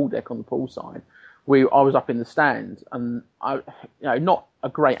on the pool deck on the pool side. I was up in the stand, and not a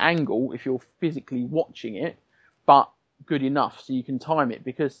great angle if you're physically watching it, but good enough so you can time it,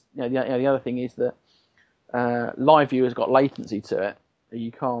 because the other thing is that live view has got latency to it.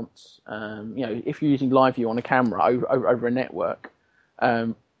 You can't, if you're using live view on a camera over a network,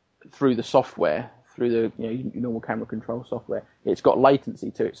 through the software, through the your normal camera control software, it's got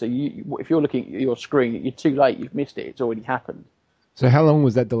latency to it. So if you're looking at your screen, you're too late. You've missed it. It's already happened. So how long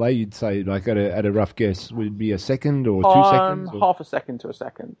was that delay? You'd say, like at a rough guess, would it be a second or 2 seconds? Or? Half a second to a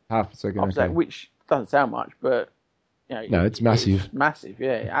second. Half a second. Which doesn't sound much, but no, it's massive. It's massive,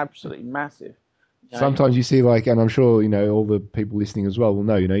 yeah, absolutely massive. Sometimes you see, like, and I'm sure all the people listening as well will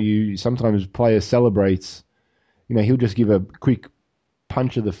know. You sometimes player celebrates. He'll just give a quick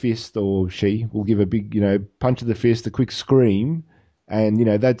punch of the fist, or she will give a big, punch of the fist, a quick scream, and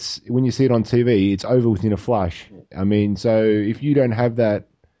that's when you see it on TV, it's over within a flash. I mean, so if you don't have that,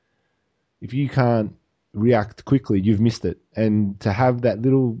 if you can't react quickly, you've missed it. And to have that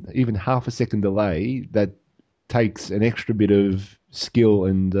little, even half a second delay, that takes an extra bit of skill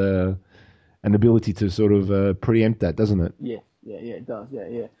and an ability to sort of preempt that, doesn't it? Yeah, it does.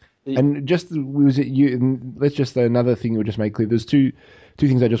 Yeah. And was it you? And let's just another thing we'll just make clear. There's two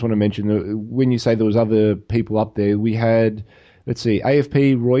things I just want to mention. When you say there was other people up there, we had, let's see,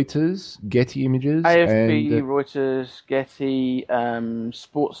 AFP, Reuters, Getty Images. AFP, Reuters, Getty,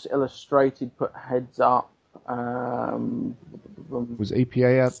 Sports Illustrated put heads up. Was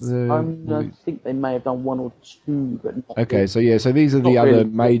EPA out there? I think they may have done 1 or 2, but not okay. So these are the other really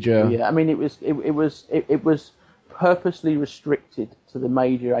major. Yeah, I mean, it was purposely restricted to the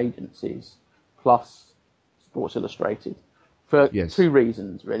major agencies plus Sports Illustrated for 2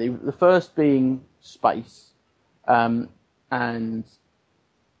 reasons, really. The first being space, and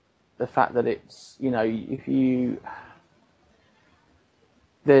the fact that it's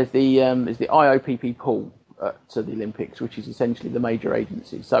there's the IOPP pool to the Olympics, which is essentially the major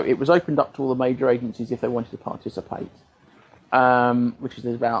agencies. So it was opened up to all the major agencies if they wanted to participate, which is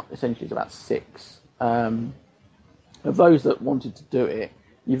about 6. Of those that wanted to do it,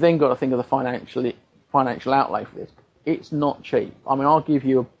 you've then got to think of the financial outlay for this. It's not cheap. I mean, I'll give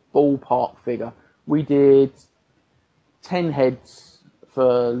you a ballpark figure. We did 10 heads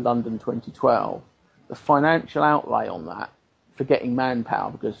for London 2012. The financial outlay on that, forgetting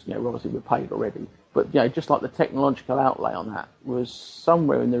manpower, because obviously we're paid already, but just like the technological outlay on that, was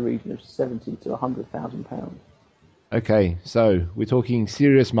somewhere in the region of 70 to 100,000 pounds. Okay, so we're talking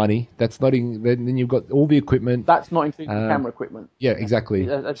serious money. That's not then you've got all the equipment. That's not including the camera equipment. Yeah, exactly.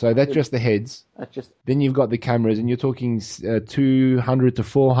 That's just the heads. Then you've got the cameras, and you're talking 200 to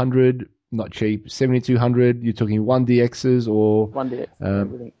 400, not cheap. 7200. You're talking 1DXs or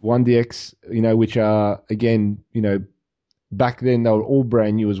 1DX. Which are again, back then they were all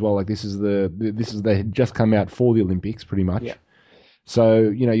brand new as well. Like they had just come out for the Olympics, pretty much. Yeah. So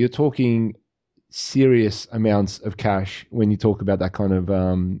you're talking serious amounts of cash when you talk about that kind of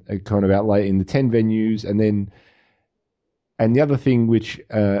outlay in the 10 venues. And the other thing which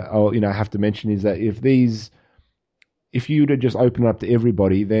I'll have to mention is that if you were to just open up to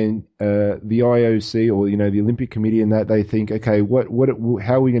everybody, then the IOC or the Olympic Committee and that, they think, okay,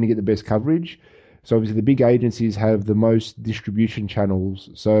 how are we going to get the best coverage? So obviously the big agencies have the most distribution channels.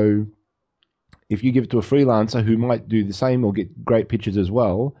 So if you give it to a freelancer who might do the same or get great pictures as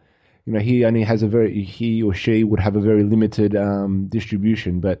well, he or she would have a very limited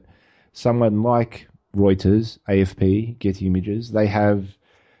distribution. But someone like Reuters, AFP, Getty Images, they have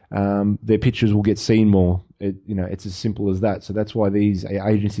their pictures will get seen more. It's as simple as that. So that's why these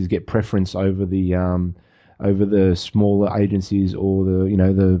agencies get preference over the smaller agencies or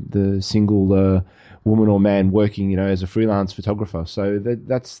the single woman or man working as a freelance photographer. So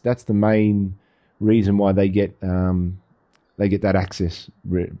that's the main reason why they get that access,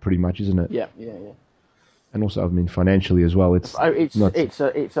 pretty much, isn't it? Yeah. And also, I mean, financially as well, it's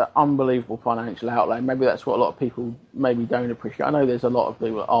an unbelievable financial outlay. Maybe that's what a lot of people maybe don't appreciate. I know there's a lot of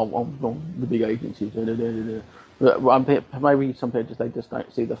people, the big agencies, but maybe some people they just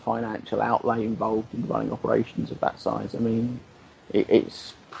don't see the financial outlay involved in running operations of that size. I mean,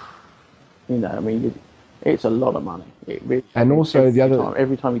 it's it's a lot of money. It really, and also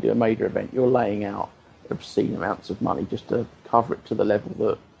every time you do a major event, you're laying out obscene amounts of money just to cover it to the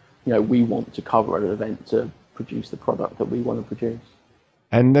level that we want to cover at an event to produce the product that we want to produce.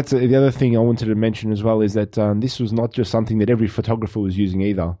 And that's the other thing I wanted to mention as well is that this was not just something that every photographer was using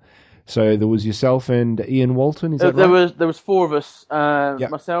either. So there was yourself and Ian Walton. Is that right? There was four of us.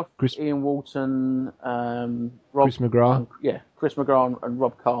 Myself, Ian Walton, Rob, Chris McGrath. Chris McGrath and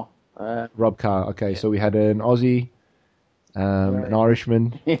Rob Carr. Rob Carr. Okay, so we had an Aussie, an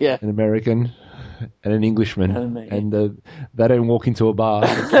Irishman, an American, and an Englishman, and they don't walk into a bar.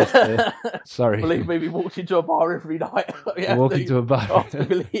 Sorry, believe me, we walked into a bar every night. Walk into a bar.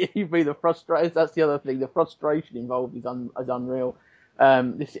 Believe me, the frustration. That's the other thing. The frustration involved is unreal.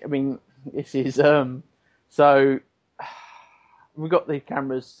 This is so we've got the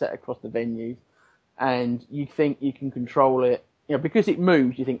cameras set across the venue, and you think you can control it. Because it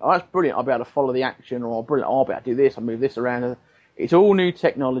moves, you think, oh, that's brilliant, I'll be able to follow the action, or brilliant, I'll be able to do this, I'll move this around. It's all new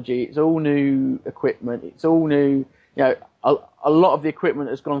technology, it's all new equipment, it's all new, a lot of the equipment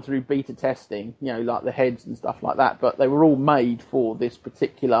has gone through beta testing, like the heads and stuff like that, but they were all made for this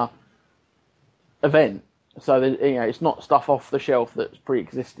particular event. So, it's not stuff off the shelf that's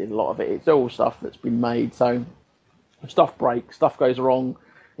pre-existed, a lot of it, it's all stuff that's been made, so stuff breaks, stuff goes wrong,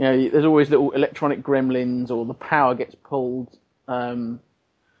 there's always little electronic gremlins, or the power gets pulled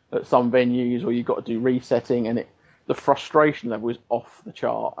at some venues, or you've got to do resetting, and the frustration level is off the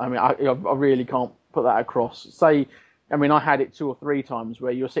chart. I mean, I really can't put that across. I had it 2 or 3 times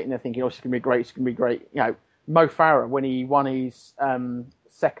where you're sitting there thinking, oh, it's going to be great, it's going to be great. Mo Farah, when he won his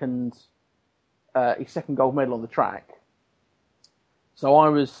second gold medal on the track. So I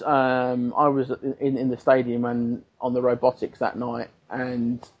was in the stadium and on the robotics that night,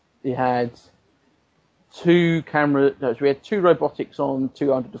 and he had 2 cameras. No, so we had 2 robotics on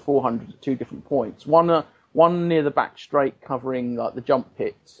 200 to 400 at 2 different points. One near the back straight, covering like the jump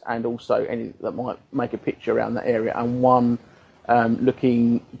pits and also any that might make a picture around that area, and one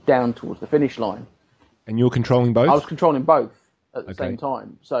looking down towards the finish line. And you're controlling both? I was controlling both at the same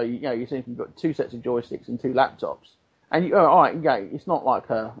time. So you see, you've got 2 sets of joysticks and 2 laptops, and all right, it's not like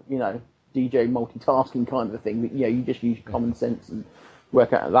a DJ multitasking kind of a thing. But, you just use common sense and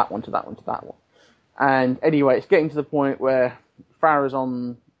work out that one to that one to that one. And anyway, it's getting to the point where Farah's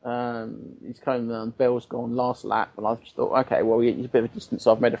on, he's coming down, Bell's gone, last lap, and I've just thought, okay, well, he's a bit of a distance,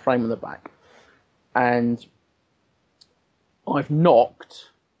 so I've made a frame on the back. And I've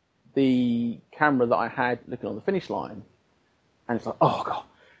knocked the camera that I had looking on the finish line, and it's like, oh, God,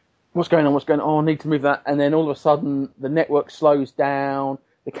 what's going on? Oh, I need to move that. And then all of a sudden, the network slows down,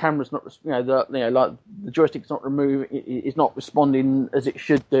 the camera's not, like the joystick's not it's not responding as it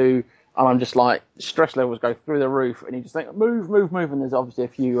should do. And I'm just like, stress levels go through the roof, and you just think, move, and there's obviously a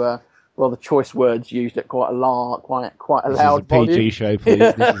few rather choice words used at quite a loud volume. This is a PG show, please.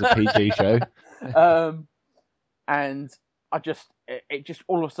 This is a PG show. And it just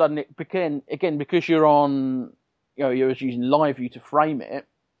all of a sudden it became, again, because you're on, you're using live view to frame it,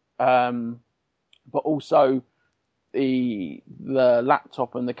 but also the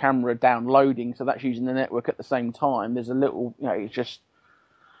laptop and the camera downloading, so that's using the network at the same time. There's a little, it's just.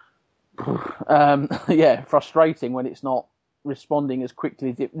 Frustrating when it's not responding as quickly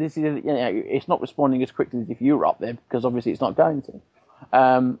as it's not responding as quickly as if you were up there, because obviously it's not going to.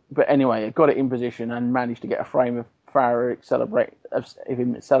 But anyway, I got it in position and managed to get a frame of Farah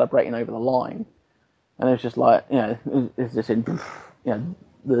celebrating over the line, and it's just like it's just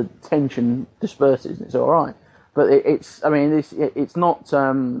the tension disperses and it's all right. But it's not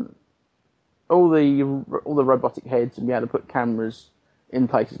all the robotic heads and be able to put cameras in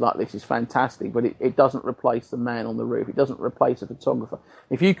places like this is fantastic, but it doesn't replace the man on the roof. It doesn't replace a photographer.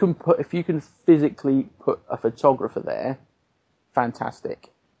 If you can physically put a photographer there, fantastic.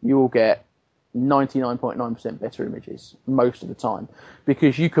 You will get 99.9% better images most of the time,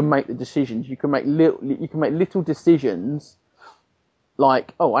 because you can make the decisions. You can make little decisions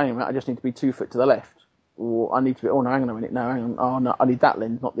like, oh, hang on a minute, I just need to be 2 foot to the left, or I need to be, oh no, hang on a minute, no, hang on, oh no, I need that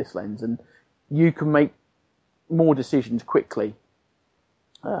lens, not this lens, and you can make more decisions quickly.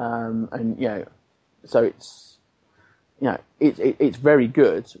 So it's it's very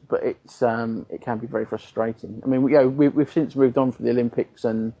good, but it can be very frustrating. I mean, we've since moved on from the Olympics,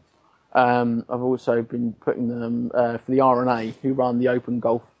 and I've also been putting them for the RNA, who run the Open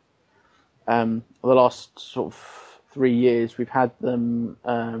Golf the last sort of 3 years, we've had them.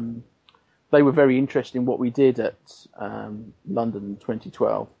 They were very interested in what we did at London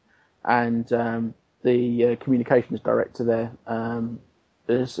 2012, and the communications director there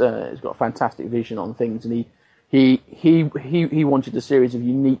has got a fantastic vision on things, and he wanted a series of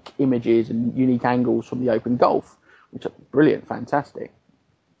unique images and unique angles from the Open Golf, which are brilliant, fantastic,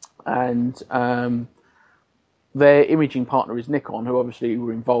 and their imaging partner is Nikon, who obviously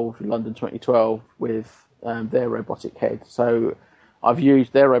were involved in London 2012 with their robotic head. So I've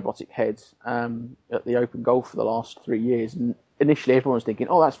used their robotic head at the Open Golf for the last 3 years. And initially, everyone was thinking,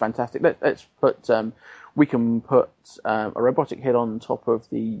 "Oh, that's fantastic. Let's put we can put a robotic head on top of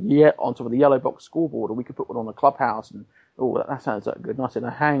the yellow box scoreboard, or we could put one on a clubhouse." And that sounds like good. And I said,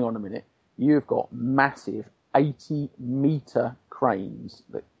 "Now, hang on a minute. You've got massive 80-meter cranes,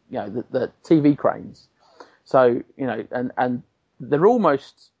 the TV cranes." So, and they're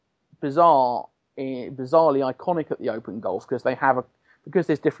almost bizarrely iconic at the Open Golf because because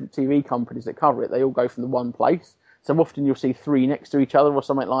there's different TV companies that cover it, they all go from the one place. So often you'll see 3 next to each other or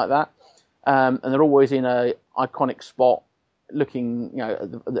something like that. And they're always in a iconic spot looking,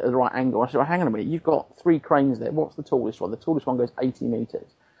 at the right angle. I said, well, hang on a minute, you've got 3 cranes there. What's the tallest one? The tallest one goes 80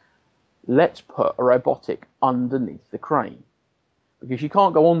 meters. Let's put a robotic underneath the crane. Because you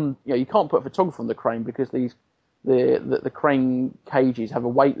can't go on, you can't put a photographer on the crane because the crane cages have a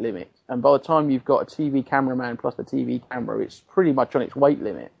weight limit, and by the time you've got a TV cameraman plus the TV camera, it's pretty much on its weight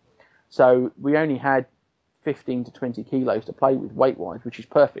limit. So we only had 15 to 20 kilos to play with weight-wise, which is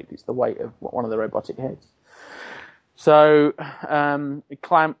perfect. It's the weight of one of the robotic heads. So it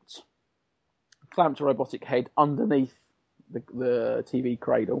clamped a robotic head underneath the TV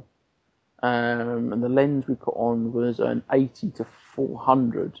cradle. And the lens we put on was an 80 to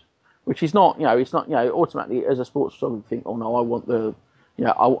 400, which is not, it's not, automatically as a sports photographer you think, oh no, I want I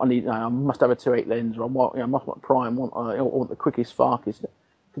must have a 2.8 lens, or I must want prime, I want the quickest, fastest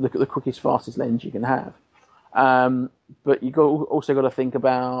lens you can have. But you also got to think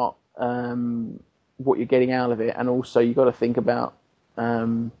about what you're getting out of it, and also you got to think about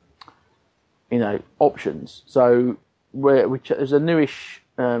options. So there's a newish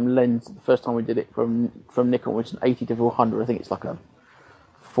lens. The first time we did it from Nikon, which is an 80 to 400. I think it's like a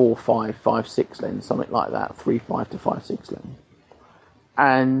 4.5/5.6 lens, something like that, 3.5 to 5.6 lens.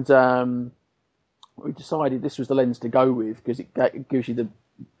 And we decided this was the lens to go with because it gives you the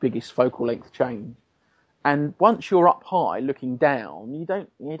biggest focal length change. And once you're up high looking down, you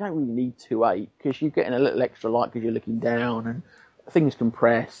don't really need 2.8 because you're getting a little extra light because you're looking down and things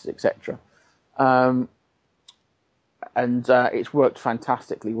compress, etc. And it's worked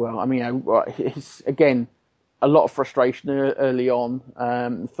fantastically well. I mean, it's again a lot of frustration early on.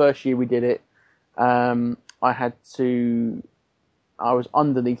 The first year we did it, I was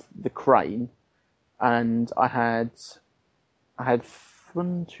underneath the crane, and I had 4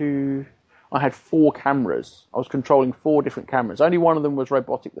 cameras. I was controlling 4 different cameras. Only one of them was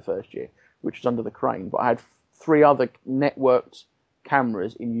robotic the first year, which was under the crane. But I had 3 other networked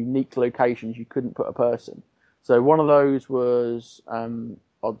cameras in unique locations you couldn't put a person. So one of those was on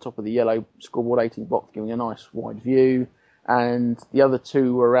top of the yellow scoreboard 18 box, giving a nice wide view. And the other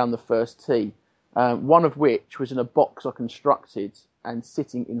 2 were around the first tee. One of which was in a box I constructed and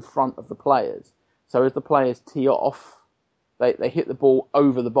sitting in front of the players. So as the players tee off, they hit the ball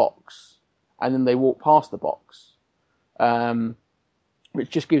over the box, and then they walk past the box, which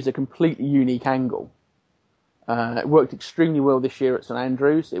just gives a completely unique angle. It worked extremely well this year at St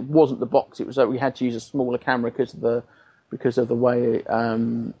Andrews. It wasn't the box; it was that we had to use a smaller camera because of the way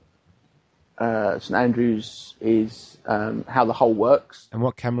St Andrews is, how the hole works. And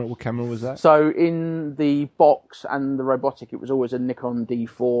what camera was that? So in the box and the robotic, it was always a Nikon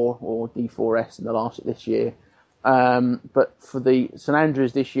D4 or D4S in the last this year. But for the St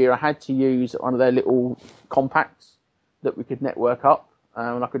Andrews this year, I had to use one of their little compacts that we could network up,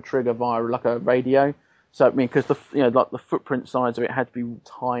 and I could trigger via like a radio. So I mean, because the footprint size of it had to be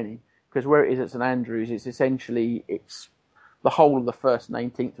tiny. Because where it is at St Andrews, it's the whole of the first and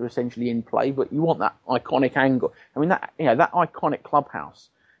 18th are essentially in play, but you want that iconic angle. I mean, that iconic clubhouse.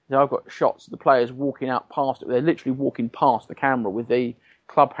 I've got shots of the players walking out past it. They're literally walking past the camera with the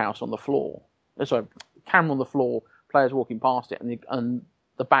clubhouse on the floor. Sorry, camera on the floor, players walking past it, and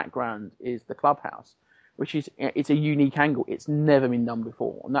the background is the clubhouse, which is, it's a unique angle. It's never been done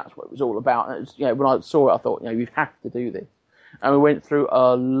before, and that's what it was all about. And it was, when I saw it, I thought, you have to do this. And we went through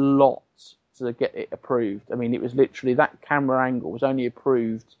a lot to get it approved. I mean, it was literally, that camera angle was only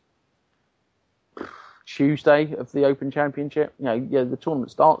approved Tuesday of the Open Championship. The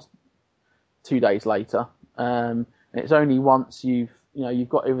tournament starts 2 days later, and it's only once you've you've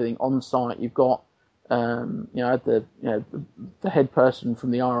got everything on site. You've got the head person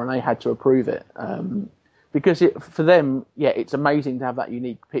from the RNA had to approve it because for them, it's amazing to have that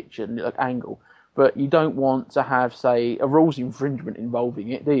unique picture and angle. But you don't want to have, say, a rules infringement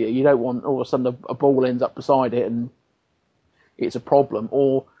involving it, do you? You don't want all of a sudden a ball ends up beside it and it's a problem,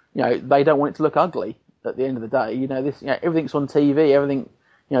 or they don't want it to look ugly at the end of the day. Everything's on TV. Everything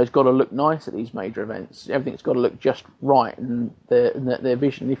has got to look nice at these major events. Everything's got to look just right, and their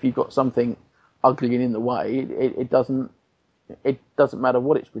vision. If you've got something ugly and in the way, it doesn't matter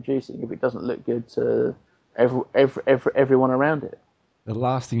what it's producing if it doesn't look good to everyone around it. The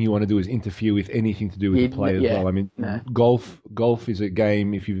last thing you want to do is interfere with anything to do with the play as well. I mean, golf is a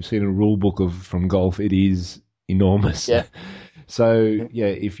game. If you've seen a rule book from golf, it is enormous. Yeah. So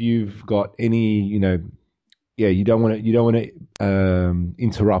if you've got any, you don't want to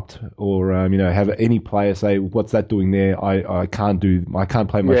interrupt or have any player say, "What's that doing there? I can't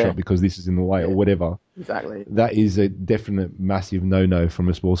play my shot because this is in the way," or whatever. Exactly. That is a definite massive no from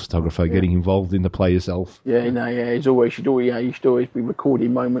a sports photographer getting involved in the play yourself. It's always you should always be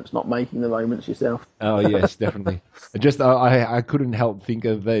recording moments, not making the moments yourself. Oh yes, definitely. Just I couldn't help think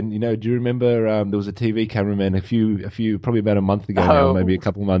of then. Do you remember there was a TV cameraman a few probably about a month ago now, maybe a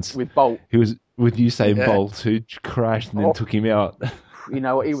couple of months with Bolt. He was with Usain Bolt who crashed and then took him out. You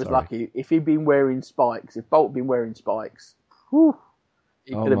know what? He was lucky. If he'd been wearing spikes, if Bolt had been wearing spikes,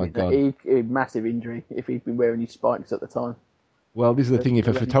 he could have been a massive injury if he'd been wearing his spikes at the time. Well, this is the thing. If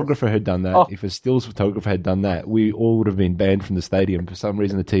a photographer had done that, if a stills photographer had done that, we all would have been banned from the stadium. For some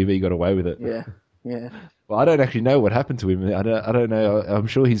reason, the TV got away with it. Yeah. Well, I don't actually know what happened to him. I don't know. I'm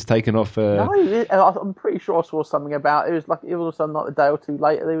sure he's taken off. No, I'm pretty sure I saw something about it. It was something like a day or two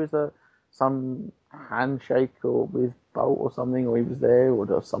later. There was some handshake with Bolt or something, or he was there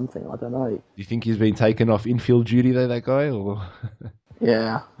or something. I don't know. Do you think he's been taken off infield duty though, that guy, or?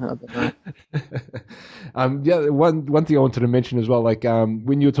 Yeah, I don't One know. thing I wanted to mention as well, like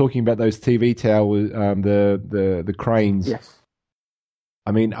when you were talking about those TV towers, the cranes. Yes.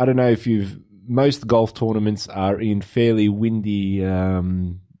 I mean, I don't know if most golf tournaments are in fairly windy.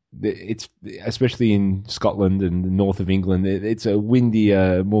 It's especially in Scotland and the north of England. It's a windy,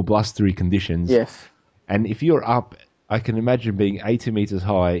 more blustery conditions. Yes. And if you're up, I can imagine being 80 meters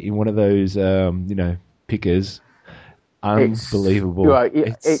high in one of those, pickers. Unbelievable.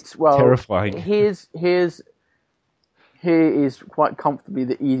 It's terrifying. Here is quite comfortably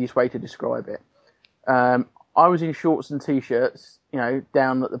the easiest way to describe it. I was in shorts and t-shirts,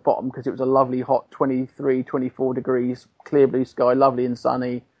 down at the bottom because it was a lovely hot 23, 24 degrees, clear blue sky, lovely and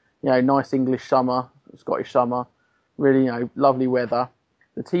sunny, nice English summer, Scottish summer, really, lovely weather.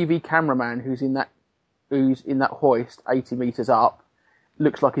 The TV cameraman who's in that hoist 80 meters up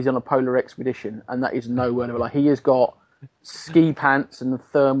looks like he's on a polar expedition, and that is no word of it. Like, he has got ski pants and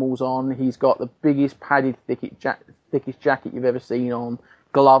thermals on. He's got the biggest padded thickest jacket you've ever seen on,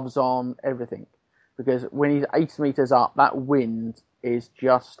 gloves on, everything. Because when he's 80 meters up, that wind is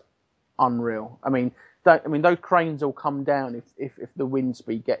just unreal. I mean, those cranes will come down if the wind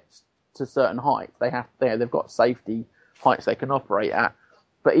speed gets to certain heights. They've got safety heights they can operate at.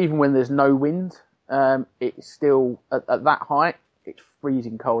 But even when there's no wind, it's still at that height. It's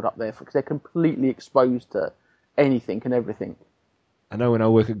freezing cold up there because they're completely exposed to anything and everything. I know when I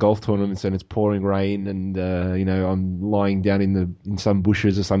work at golf tournaments and it's pouring rain and I'm lying down in some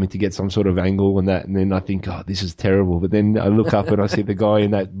bushes or something to get some sort of angle and then I think, oh, this is terrible. But then I look up and I see the guy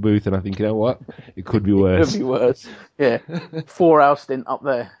in that booth and I think, you know what, it could be worse. It could be worse. Yeah, 4-hour stint up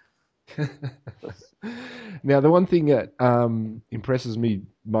there. Now, the one thing that impresses me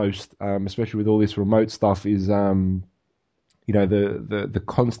most, especially with all this remote stuff, is the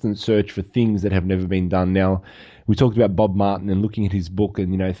constant search for things that have never been done. Now, we talked about Bob Martin and looking at his book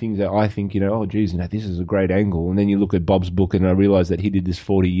and, things that I think, oh, geez, this is a great angle. And then you look at Bob's book and I realize that he did this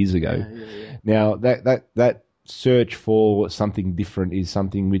 40 years ago. Yeah. Now, that search for something different is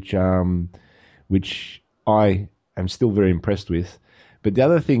something which I am still very impressed with. But the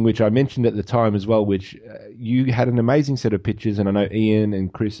other thing, which I mentioned at the time as well, which you had an amazing set of pictures, and I know Ian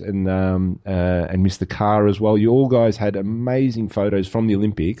and Chris and Mr. Carr as well. You all guys had amazing photos from the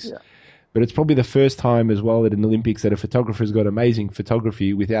Olympics. Yeah. But it's probably the first time as well that in the Olympics that a photographer's got amazing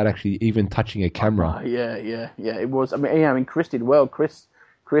photography without actually even touching a camera. Yeah. It was. I mean, Chris did well. Chris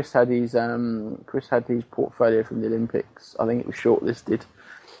had his portfolio from the Olympics. I think it was shortlisted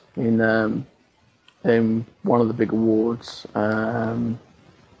in one of the big awards, and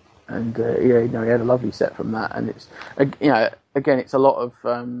he had a lovely set from that. And it's again, it's a lot of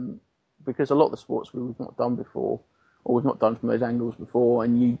because a lot of the sports we've not done before, or we've not done from those angles before,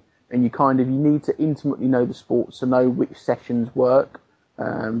 and and you need to intimately know the sport to know which sessions work.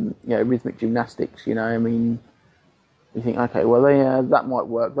 Rhythmic gymnastics. I mean, you think, okay, well, that might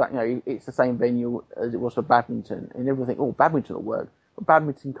work. But it's the same venue as it was for badminton, and everyone think, oh, badminton will work. But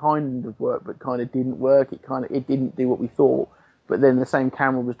badminton kind of worked, but kind of didn't work. It didn't do what we thought. But then the same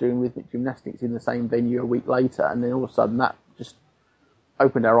camera was doing rhythmic gymnastics in the same venue a week later, and then all of a sudden that just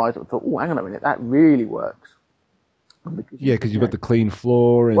opened our eyes and thought, oh, hang on a minute, that really works. Because you've got the clean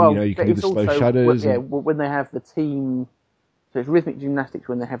floor, and you can do the slow shutters. When they have the team, so it's rhythmic gymnastics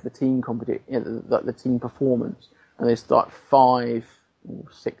when they have the team competition, the team performance, and there's like 5 or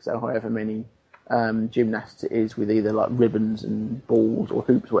 6 or however many gymnasts it is with either like ribbons and balls or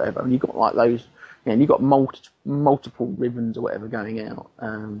hoops or whatever, and you've got like those, and you've got multiple ribbons or whatever going out.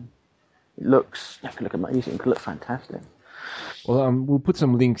 It can look amazing. It can look fantastic. Well, we'll put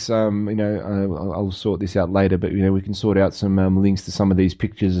some links. I'll sort this out later, but we can sort out some links to some of these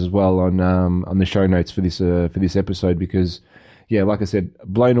pictures as well on the show notes for this episode, because, like I said,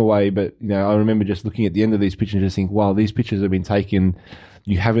 blown away. But I remember just looking at the end of these pictures and just think, wow, these pictures have been taken.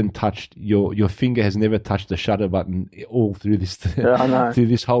 You haven't touched your finger has never touched the shutter button all through this through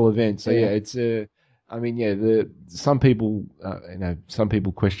this whole event. So it's some people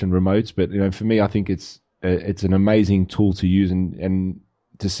question remotes, but for me, I think it's an amazing tool to use, and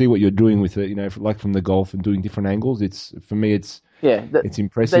to see what you're doing with it, like from the golf and doing different angles. It's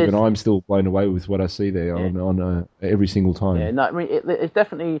impressive, and I'm still blown away with what I see there on every single time. Yeah, no, I mean it's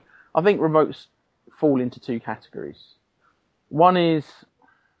definitely. I think remotes fall into 2 categories. One is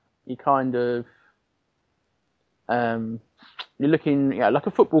you kind of you're looking like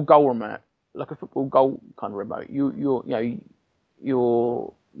a football goal remote, like a football goal kind of remote.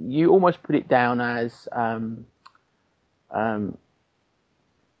 You almost put it down as a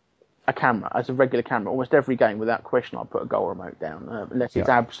camera, as a regular camera. Almost every game, without question, I put a goal remote down, unless it's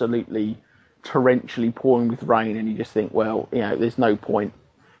absolutely torrentially pouring with rain, and you just think, well, there's no point.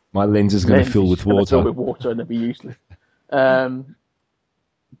 My lens is going to fill with water. And it'll be useless.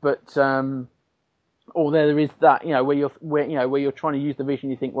 Or there is that, where you're trying to use the vision.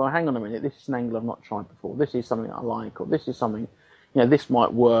 You think, well, hang on a minute, this is an angle I've not tried before. This is something I like, or this is something. This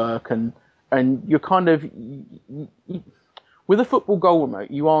might work, and you're kind of with a football goal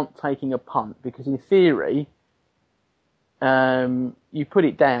remote, you aren't taking a punt, because in theory, you put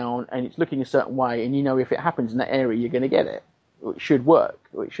it down and it's looking a certain way, and if it happens in that area, you're going to get it. Or it should work.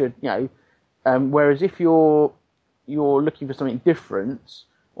 Or it should, whereas if you're looking for something different,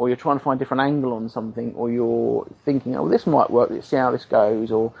 or you're trying to find a different angle on something, or you're thinking, oh, this might work, let's see how this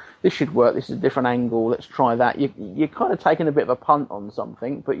goes, or this should work, this is a different angle, let's try that. You're kind of taking a bit of a punt on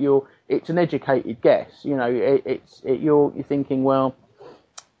something, but it's an educated guess. You're thinking, well,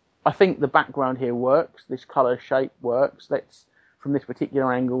 I think the background here works, this colour shape works, from this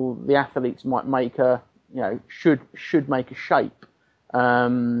particular angle, the athletes might make should make a shape.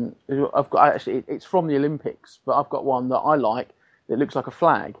 I've got, actually, it's from the Olympics, but I've got one that I like. It looks like a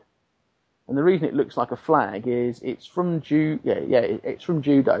flag, and the reason it looks like a flag is it's from it's from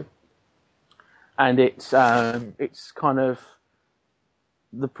judo, and it's kind of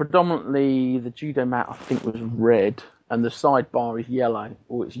predominantly the judo mat I think was red, and the sidebar is yellow,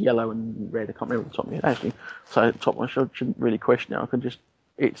 or it's yellow and red. I can't remember the top of it actually. So the top one shouldn't really question it. I can just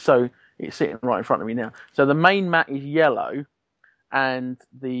it's sitting right in front of me now. So the main mat is yellow, and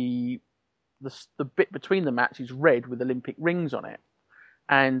the bit between the mats is red with Olympic rings on it.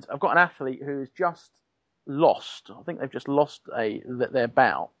 And I've got an athlete who has just lost, I think they've just lost their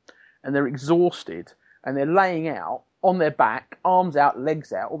bout, and they're exhausted, and they're laying out on their back, arms out,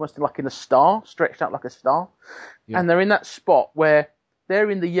 legs out, almost like in a star, stretched out like a star. Yeah. And they're in that spot where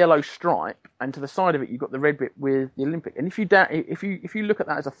they're in the yellow stripe, and to the side of it, you've got the red bit with the Olympic. And if you look at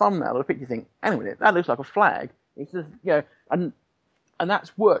that as a thumbnail or a picture, you think, hang on a minute, that looks like a flag. It's just, and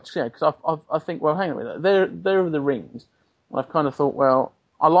that's worked, because I think, well, hang on a minute, there are the rings. And I've kind of thought, well,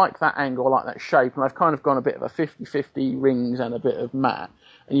 I like that angle, I like that shape, and I've kind of gone a bit of a 50-50 rings and a bit of mat.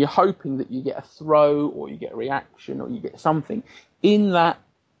 And you're hoping that you get a throw, or you get a reaction, or you get something in that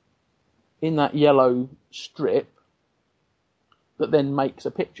yellow strip that then makes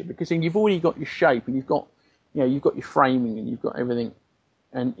a picture. Because then you've already got your shape, and you've got your framing, and you've got everything,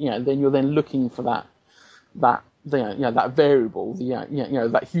 and then you're then looking for that variable,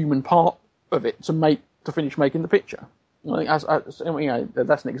 that human part of it to finish making the picture. I think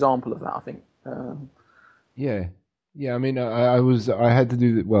that's an example of that. I think. Yeah. I mean, I had to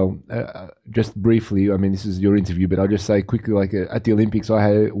do that. Well, just briefly. I mean, this is your interview, but I'll just say quickly. Like at the Olympics,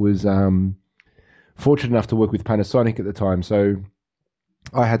 I was fortunate enough to work with Panasonic at the time, so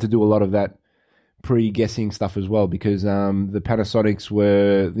I had to do a lot of that pre-guessing stuff as well, because the Panasonics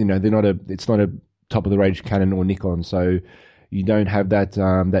were, it's not a top of the range Canon or Nikon, so you don't have that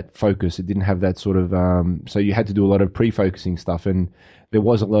that focus. It didn't have that sort of so you had to do a lot of pre-focusing stuff, and there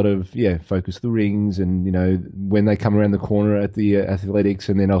was a lot of focus the rings, and when they come around the corner at the athletics,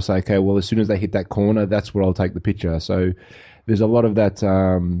 and then I'll say, okay, well, as soon as they hit that corner, that's where I'll take the picture. So there's a lot of that,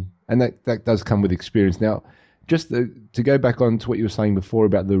 and that does come with experience. Now, just to go back on to what you were saying before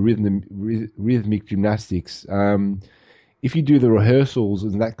about the rhythmic gymnastics, if you do the rehearsals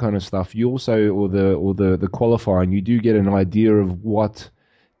and that kind of stuff, you also, or the qualifying, you do get an idea of what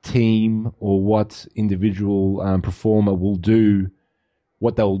team or what individual performer will do,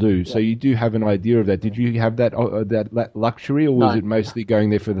 what they'll do. Yeah. So you do have an idea of that. Did you have that luxury, or was it mostly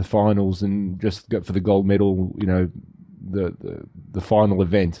going there for the finals and just go for the gold medal? The final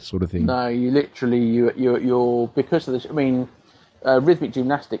event sort of thing. No, you literally you're because of this. I mean, rhythmic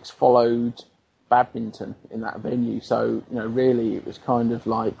gymnastics followed badminton in that venue, so really it was kind of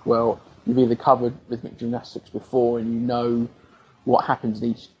like, well, you've either covered rhythmic gymnastics before and you know what happens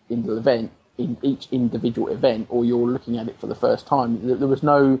in each individual event, or you're looking at it for the first time. There was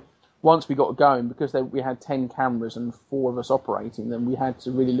no. Once we got going, because we had 10 cameras and 4 of us operating, then we had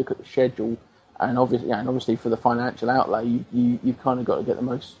to really look at the schedule. And obviously, for the financial outlay, you've kind of got to get the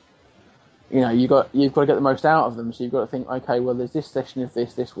most. You've got to get the most out of them. So you've got to think, okay, well, there's this session of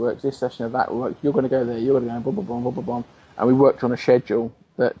this works, this session of that works. You're going to go there, you're going to go, blah blah blah blah blah. And we worked on a schedule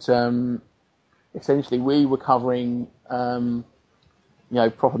that essentially we were covering,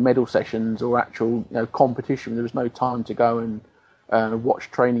 proper medal sessions or actual competition. There was no time to go and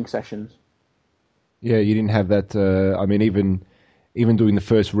watch training sessions. Yeah, you didn't have that. I mean, even doing the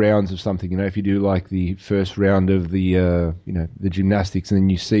first rounds of something, if you do like the first round of the the gymnastics, and then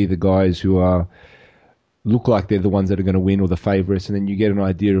you see the guys who look like they're the ones that are going to win or the favourites, and then you get an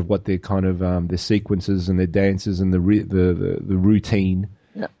idea of what their kind of their sequences and their dances and the routine.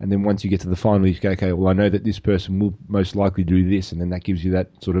 Yeah. And then once you get to the final, you go, okay, well, I know that this person will most likely do this, and then that gives you that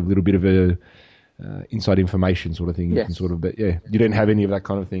sort of little bit of a inside information sort of thing. Yes. You can sort of, but you don't have any of that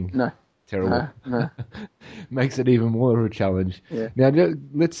kind of thing. No. Terrible. No. Makes it even more of a challenge. Yeah. Now,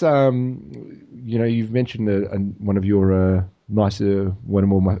 let's you've mentioned one of your one of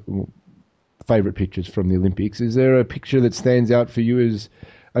my favourite pictures from the Olympics. Is there a picture that stands out for you as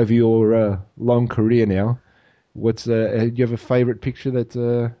over your long career now? Do you have a favourite picture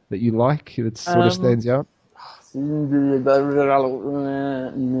that you like that sort of stands out? No,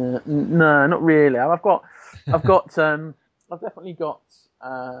 not really. I've definitely got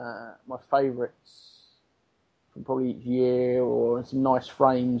my favourites from probably each year, or some nice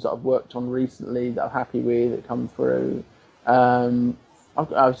frames that I've worked on recently that I'm happy with that come through.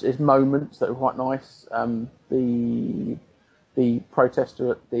 There's moments that are quite nice. The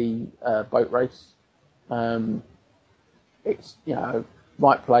protester at the boat race. It's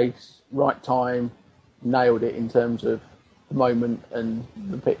right place, right time, nailed it in terms of the moment and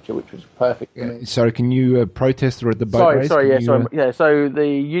the picture, which was perfect. Yeah. Sorry, can you protester at the boat race? So the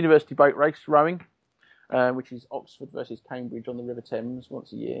university boat race rowing, which is Oxford versus Cambridge on the River Thames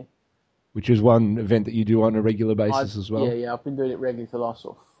once a year. Which is one event that you do on a regular basis as well? Yeah, I've been doing it regularly for the last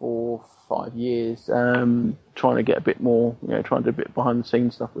sort of 4 or 5 years, trying to get a bit more, trying to do a bit behind the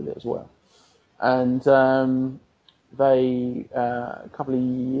scenes stuff with it as well. And a couple of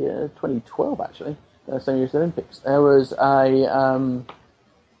years, 2012 actually, same year as the Olympics, there was a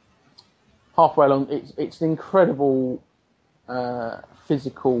halfway along. It's an incredible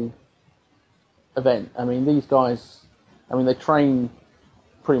physical event. I mean, these guys, they train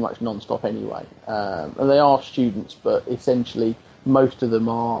pretty much non-stop anyway. And they are students, but essentially most of them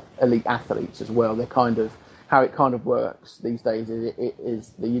are elite athletes as well. They're kind of, how it kind of works these days is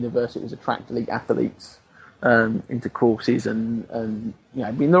the universities attract elite athletes into courses, and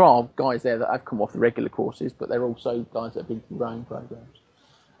there are guys there that have come off the regular courses, but they're also guys that have been through rowing programs.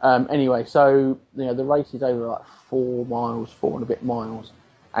 Anyway, so the race is over like 4 and a bit miles,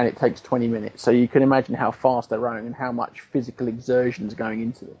 and it takes 20 minutes. So you can imagine how fast they're rowing and how much physical exertion is going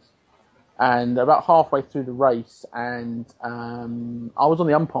into this. And about halfway through the race, and I was on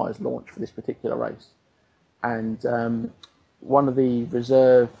the umpires launch for this particular race, and one of the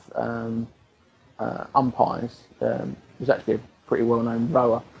reserve umpires was actually a pretty well-known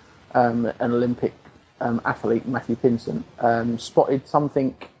rower, an Olympic athlete, Matthew Pinson, spotted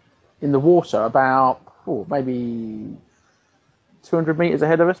something in the water about maybe 200 metres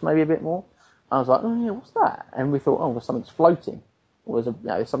ahead of us, maybe a bit more. I was like, oh yeah, what's that? And we thought, oh, well, something's floating. Or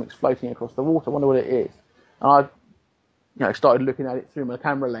there's something's floating across the water. I wonder what it is. And I started looking at it through my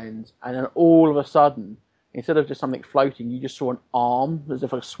camera lens, and then all of a sudden instead of just something floating, you just saw an arm, as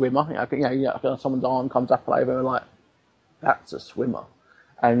if a swimmer. Someone's arm comes up over, and like, that's a swimmer.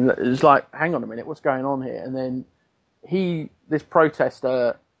 And it's like, hang on a minute, what's going on here? And then this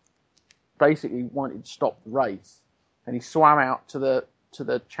protester, basically wanted to stop the race, and he swam out to the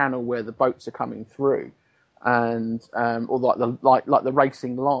channel where the boats are coming through, and or like the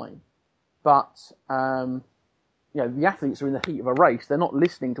racing line. But the athletes are in the heat of a race. They're not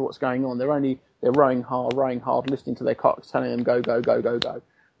listening to what's going on. They're rowing hard, listening to their cocks telling them go, go, go, go, go.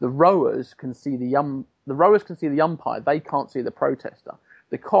 The rowers can see the umpire. They can't see the protester.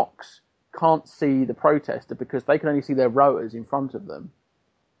 The cocks can't see the protester because they can only see their rowers in front of them.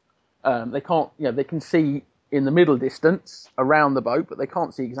 They can't. They can see in the middle distance around the boat, but they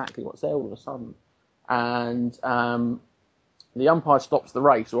can't see exactly what's there all of a sudden. And the umpire stops the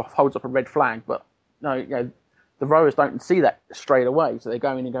race or holds up a red flag, but no, the rowers don't see that straight away, so they're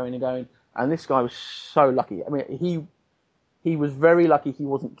going and going and going. And this guy was so lucky. I mean, he was very lucky he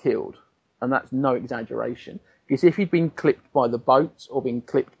wasn't killed, and that's no exaggeration. Because if he'd been clipped by the boat or been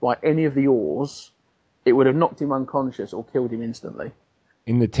clipped by any of the oars, it would have knocked him unconscious or killed him instantly.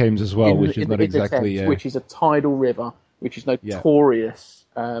 In the Thames as well, which is not exactly... Thames, which is a tidal river, which is notorious.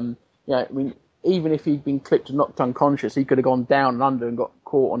 Even if he'd been clipped and knocked unconscious, he could have gone down and under and got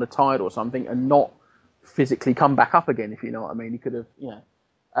caught on a tide or something and not physically come back up again, if you know what I mean. He could have,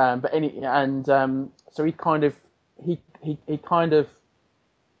 so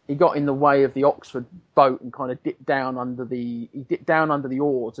he got in the way of the Oxford boat and kind of dipped down under the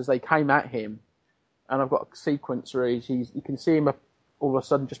oars as they came at him. And I've got a sequence where you can see him all of a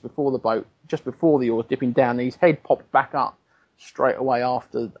sudden just before the oars dipping down, and his head popped back up straight away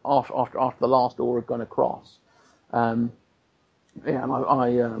after the last oar had gone across. And I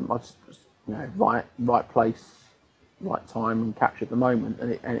was right place, right time, and captured the moment.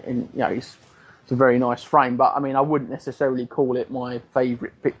 And it's a very nice frame. But I mean, I wouldn't necessarily call it my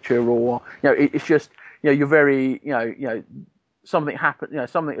favourite picture, or it's just you're very something happened,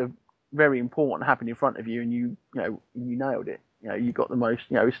 something very important happened in front of you, and you nailed it. You got the most.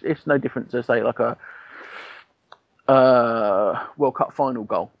 It's no different to say like a World Cup final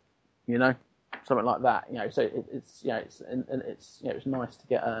goal, something like that. So it's nice to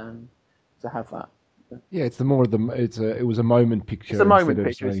get to have that. Yeah, it's it was a moment picture. It's a moment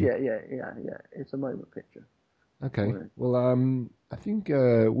picture. Yeah. It's a moment picture. Okay. Well, I think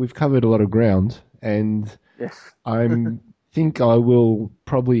we've covered a lot of ground, and yes, think I will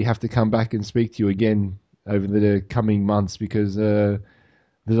probably have to come back and speak to you again over the coming months, because there's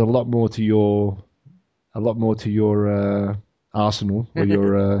a lot more to your arsenal, or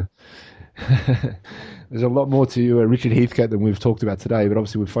your there's a lot more to Richard Heathcote than we've talked about today. But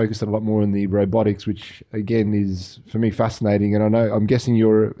obviously we've focused a lot more on the robotics, which again is for me fascinating. And I'm guessing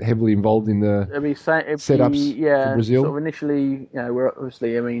you're heavily involved in the setups for Brazil. Sort of initially, we're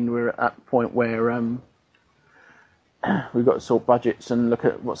at a point where we've got to sort budgets and look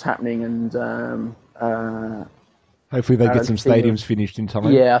at what's happening, and hopefully they get some stadiums finished in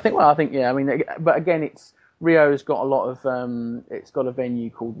time. Yeah, I think. But again, Rio's got a lot of. It's got a venue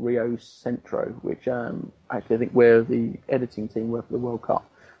called Rio Centro, which actually I think we're the editing team work for the World Cup.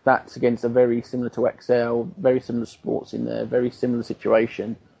 That's against a very similar to XL, very similar sports in there, very similar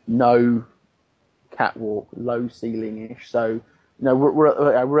situation. No catwalk, low ceiling-ish. So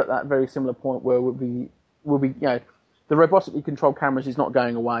we're at that very similar point where we'll be the robotically controlled cameras is not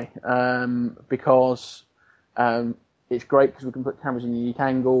going away, because it's great because we can put cameras in unique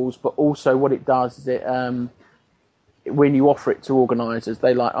angles, but also what it does is when you offer it to organisers,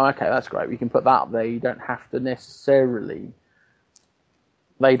 they like, okay, that's great, we can put that up there. They don't have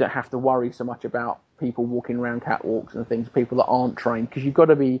to worry so much about people walking around catwalks and things, people that aren't trained, because you've got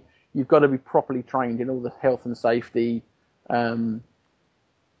to be properly trained in all the health and safety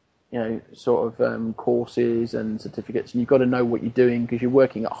courses and certificates, and you've got to know what you're doing, because you're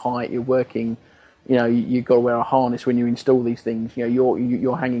working at height, you've got to wear a harness when you install these things.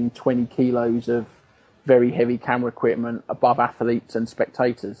 You're hanging 20 kilos of very heavy camera equipment above athletes and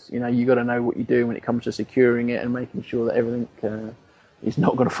spectators. You've got to know what you do when it comes to securing it and making sure that everything is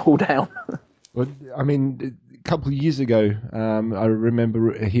not going to fall down. Well, I mean, a couple of years ago, I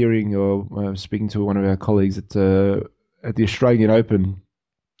remember hearing or speaking to one of our colleagues at the Australian Open.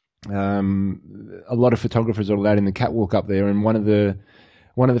 A lot of photographers are allowed in the catwalk up there, and one of the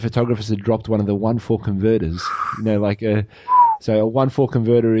photographers had dropped one of the 1-4 converters. So a 1-4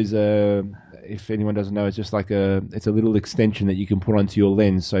 converter is if anyone doesn't know, it's just like it's a little extension that you can put onto your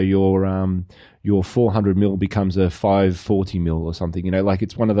lens, so your 400 mil becomes a 540 mil or something. Like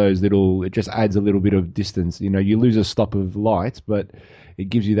it's one of those little. It just adds a little bit of distance. You lose a stop of light, but it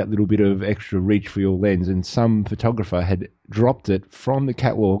gives you that little bit of extra reach for your lens. And some photographer had dropped it from the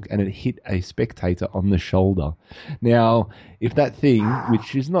catwalk and it hit a spectator on the shoulder. Now, if that thing,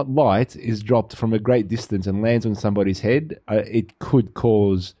 which is not light, is dropped from a great distance and lands on somebody's head, it could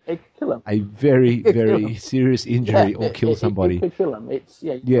cause a very, very serious injury or kill somebody. It could kill them.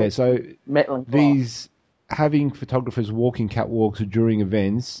 So metal and glass. these having photographers walking catwalks during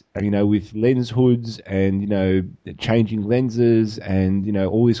events, with lens hoods and, changing lenses and,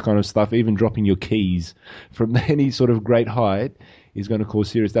 all this kind of stuff, even dropping your keys from any sort of great height is going to cause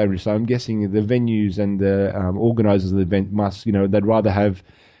serious damage. So I'm guessing the venues and the organisers of the event must, they'd rather have,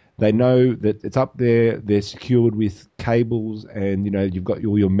 they know that it's up there, they're secured with cables and, you've got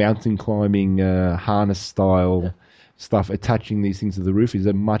all your mountain climbing harness style stuff attaching these things to the roof is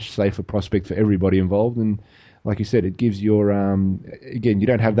a much safer prospect for everybody involved. And like you said, it gives your, again, you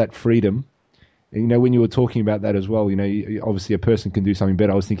don't have that freedom. And, when you were talking about that as well, obviously a person can do something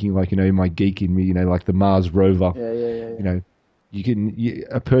better. I was thinking like, my geek in me, like the Mars rover. Yeah.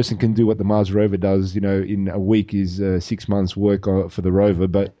 A person can do what the Mars rover does, in a week is 6 months work for the rover.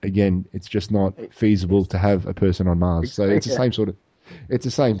 But again, it's just not feasible to have a person on Mars. So it's the same sort of, it's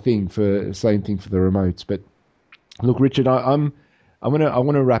the same thing for the remotes. But look, Richard, I want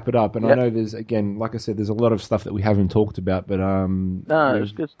to wrap it up, and I know there's, again, like I said, there's a lot of stuff that we haven't talked about, but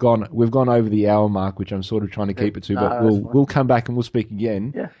we've gone over the hour mark, which I'm sort of trying to keep it to, but we'll come back and we'll speak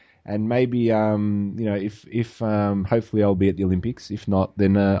again. Yeah. And maybe if hopefully I'll be at the Olympics. If not,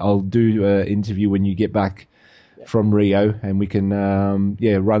 then I'll do an interview when you get back from Rio, and we can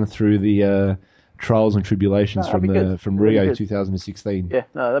run through the trials and tribulations from Rio 2016. Yeah,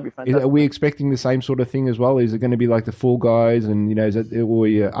 no, that'd be fantastic. Are we expecting the same sort of thing as well? Is it going to be like the Fall Guys, and is it, or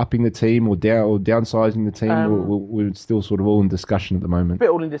you upping the team or downsizing the team? Or we're still sort of all in discussion at the moment. A bit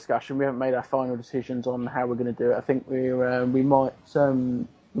all in discussion. We haven't made our final decisions on how we're going to do it. I think we might.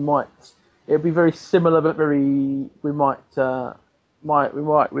 It'll be very similar, but we might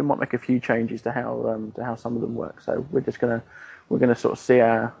make a few changes to how some of them work. So we're going to sort of see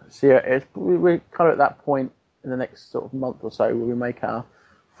we're kind of at that point in the next sort of month or so where we make our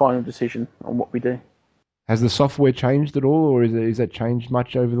final decision on what we do. Has the software changed at all, or is that changed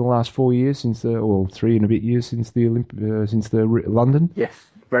much over the last 4 years or 3 and a bit years since the London? Yes,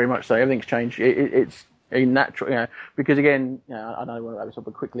 very much so. Everything's changed. It's a natural, because again, I don't want to wrap this up,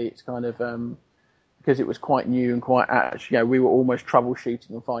 but quickly, it's kind of because it was quite new and quite we were almost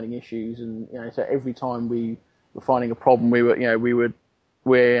troubleshooting and finding issues, and so every time we were finding a problem,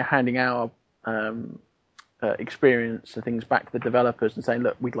 we're handing our experience and things back to the developers and saying,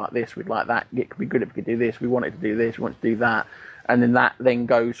 look, we'd like this, we'd like that. It could be good if we could do this. We wanted to do this. We want to do that, and then that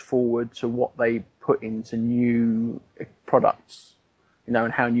goes forward to what they put into new products,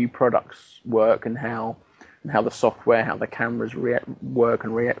 and how new products work and how the software, how the cameras work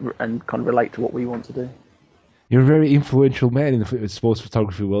and kind of relate to what we want to do. You're a very influential man in the sports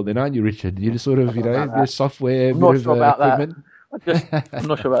photography world, then, aren't you, Richard? You're just sort of, the software, I'm not sure about equipment. That. I'm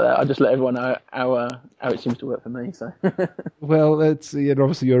not sure about that. I just let everyone know how it seems to work for me. So. Well, that's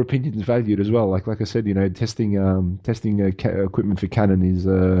obviously your opinion is valued as well. Like I said, testing equipment for Canon is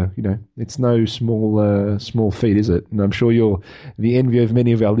it's no small feat, is it? And I'm sure you're the envy of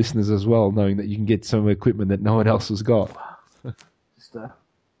many of our listeners as well, knowing that you can get some equipment that no one else has got.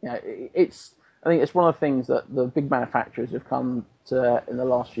 I think it's one of the things that the big manufacturers have come to in the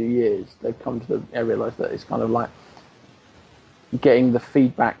last few years. They've come to realise that it's kind of like getting the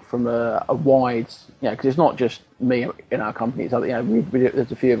feedback from a wide, because it's not just me in our company. It's other,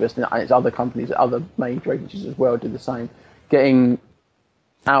 there's a few of us, and it's other companies, other major agencies as well do the same. Getting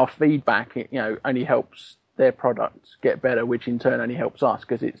our feedback, only helps their products get better, which in turn only helps us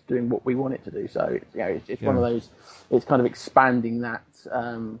because it's doing what we want it to do. So it's one of those. It's kind of expanding that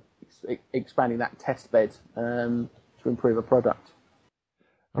test bed to improve a product.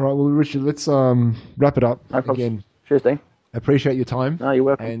 All right, well, Richard, let's wrap it up again. Cheers, Dean. Appreciate your time. No, you're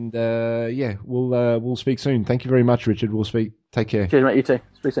welcome. And we'll speak soon. Thank you very much, Richard. We'll speak. Take care. Cheers, mate. You too.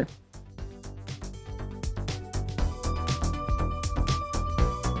 Speak soon.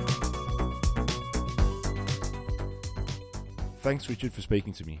 Thanks, Richard, for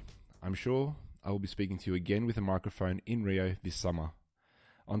speaking to me. I'm sure I will be speaking to you again with a microphone in Rio this summer.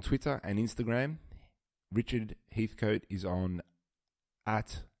 On Twitter and Instagram, Richard Heathcote is on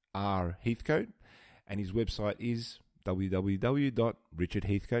 @rheathcote, and his website is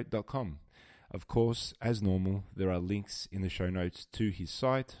www.richardheathcote.com. Of course, as normal, there are links in the show notes to his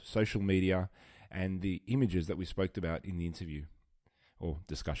site, social media, and the images that we spoke about in the interview or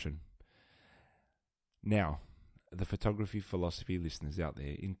discussion. Now, the photography philosophy listeners out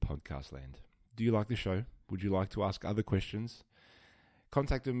there in podcast land, do you like the show? Would you like to ask other questions?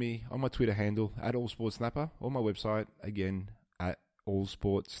 Contact me on my Twitter handle at allsportsnapper or my website, again, at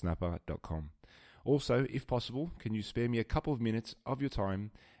allsportsnapper.com. Also, if possible, can you spare me a couple of minutes of your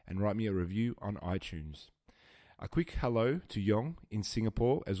time and write me a review on iTunes? A quick hello to Yong in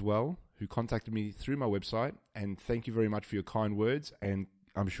Singapore as well, who contacted me through my website, and thank you very much for your kind words, and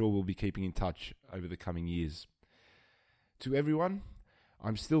I'm sure we'll be keeping in touch over the coming years. To everyone,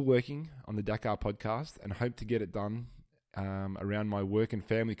 I'm still working on the Dakar podcast and hope to get it done around my work and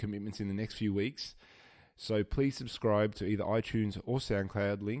family commitments in the next few weeks. So please subscribe to either iTunes or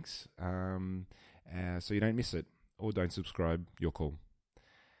SoundCloud links so you don't miss it, or don't subscribe, your call.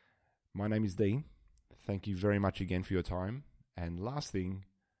 My name is Dean. Thank you very much again for your time. And last thing,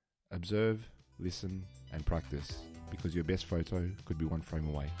 observe, listen, and practice, because your best photo could be one frame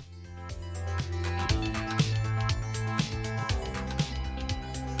away.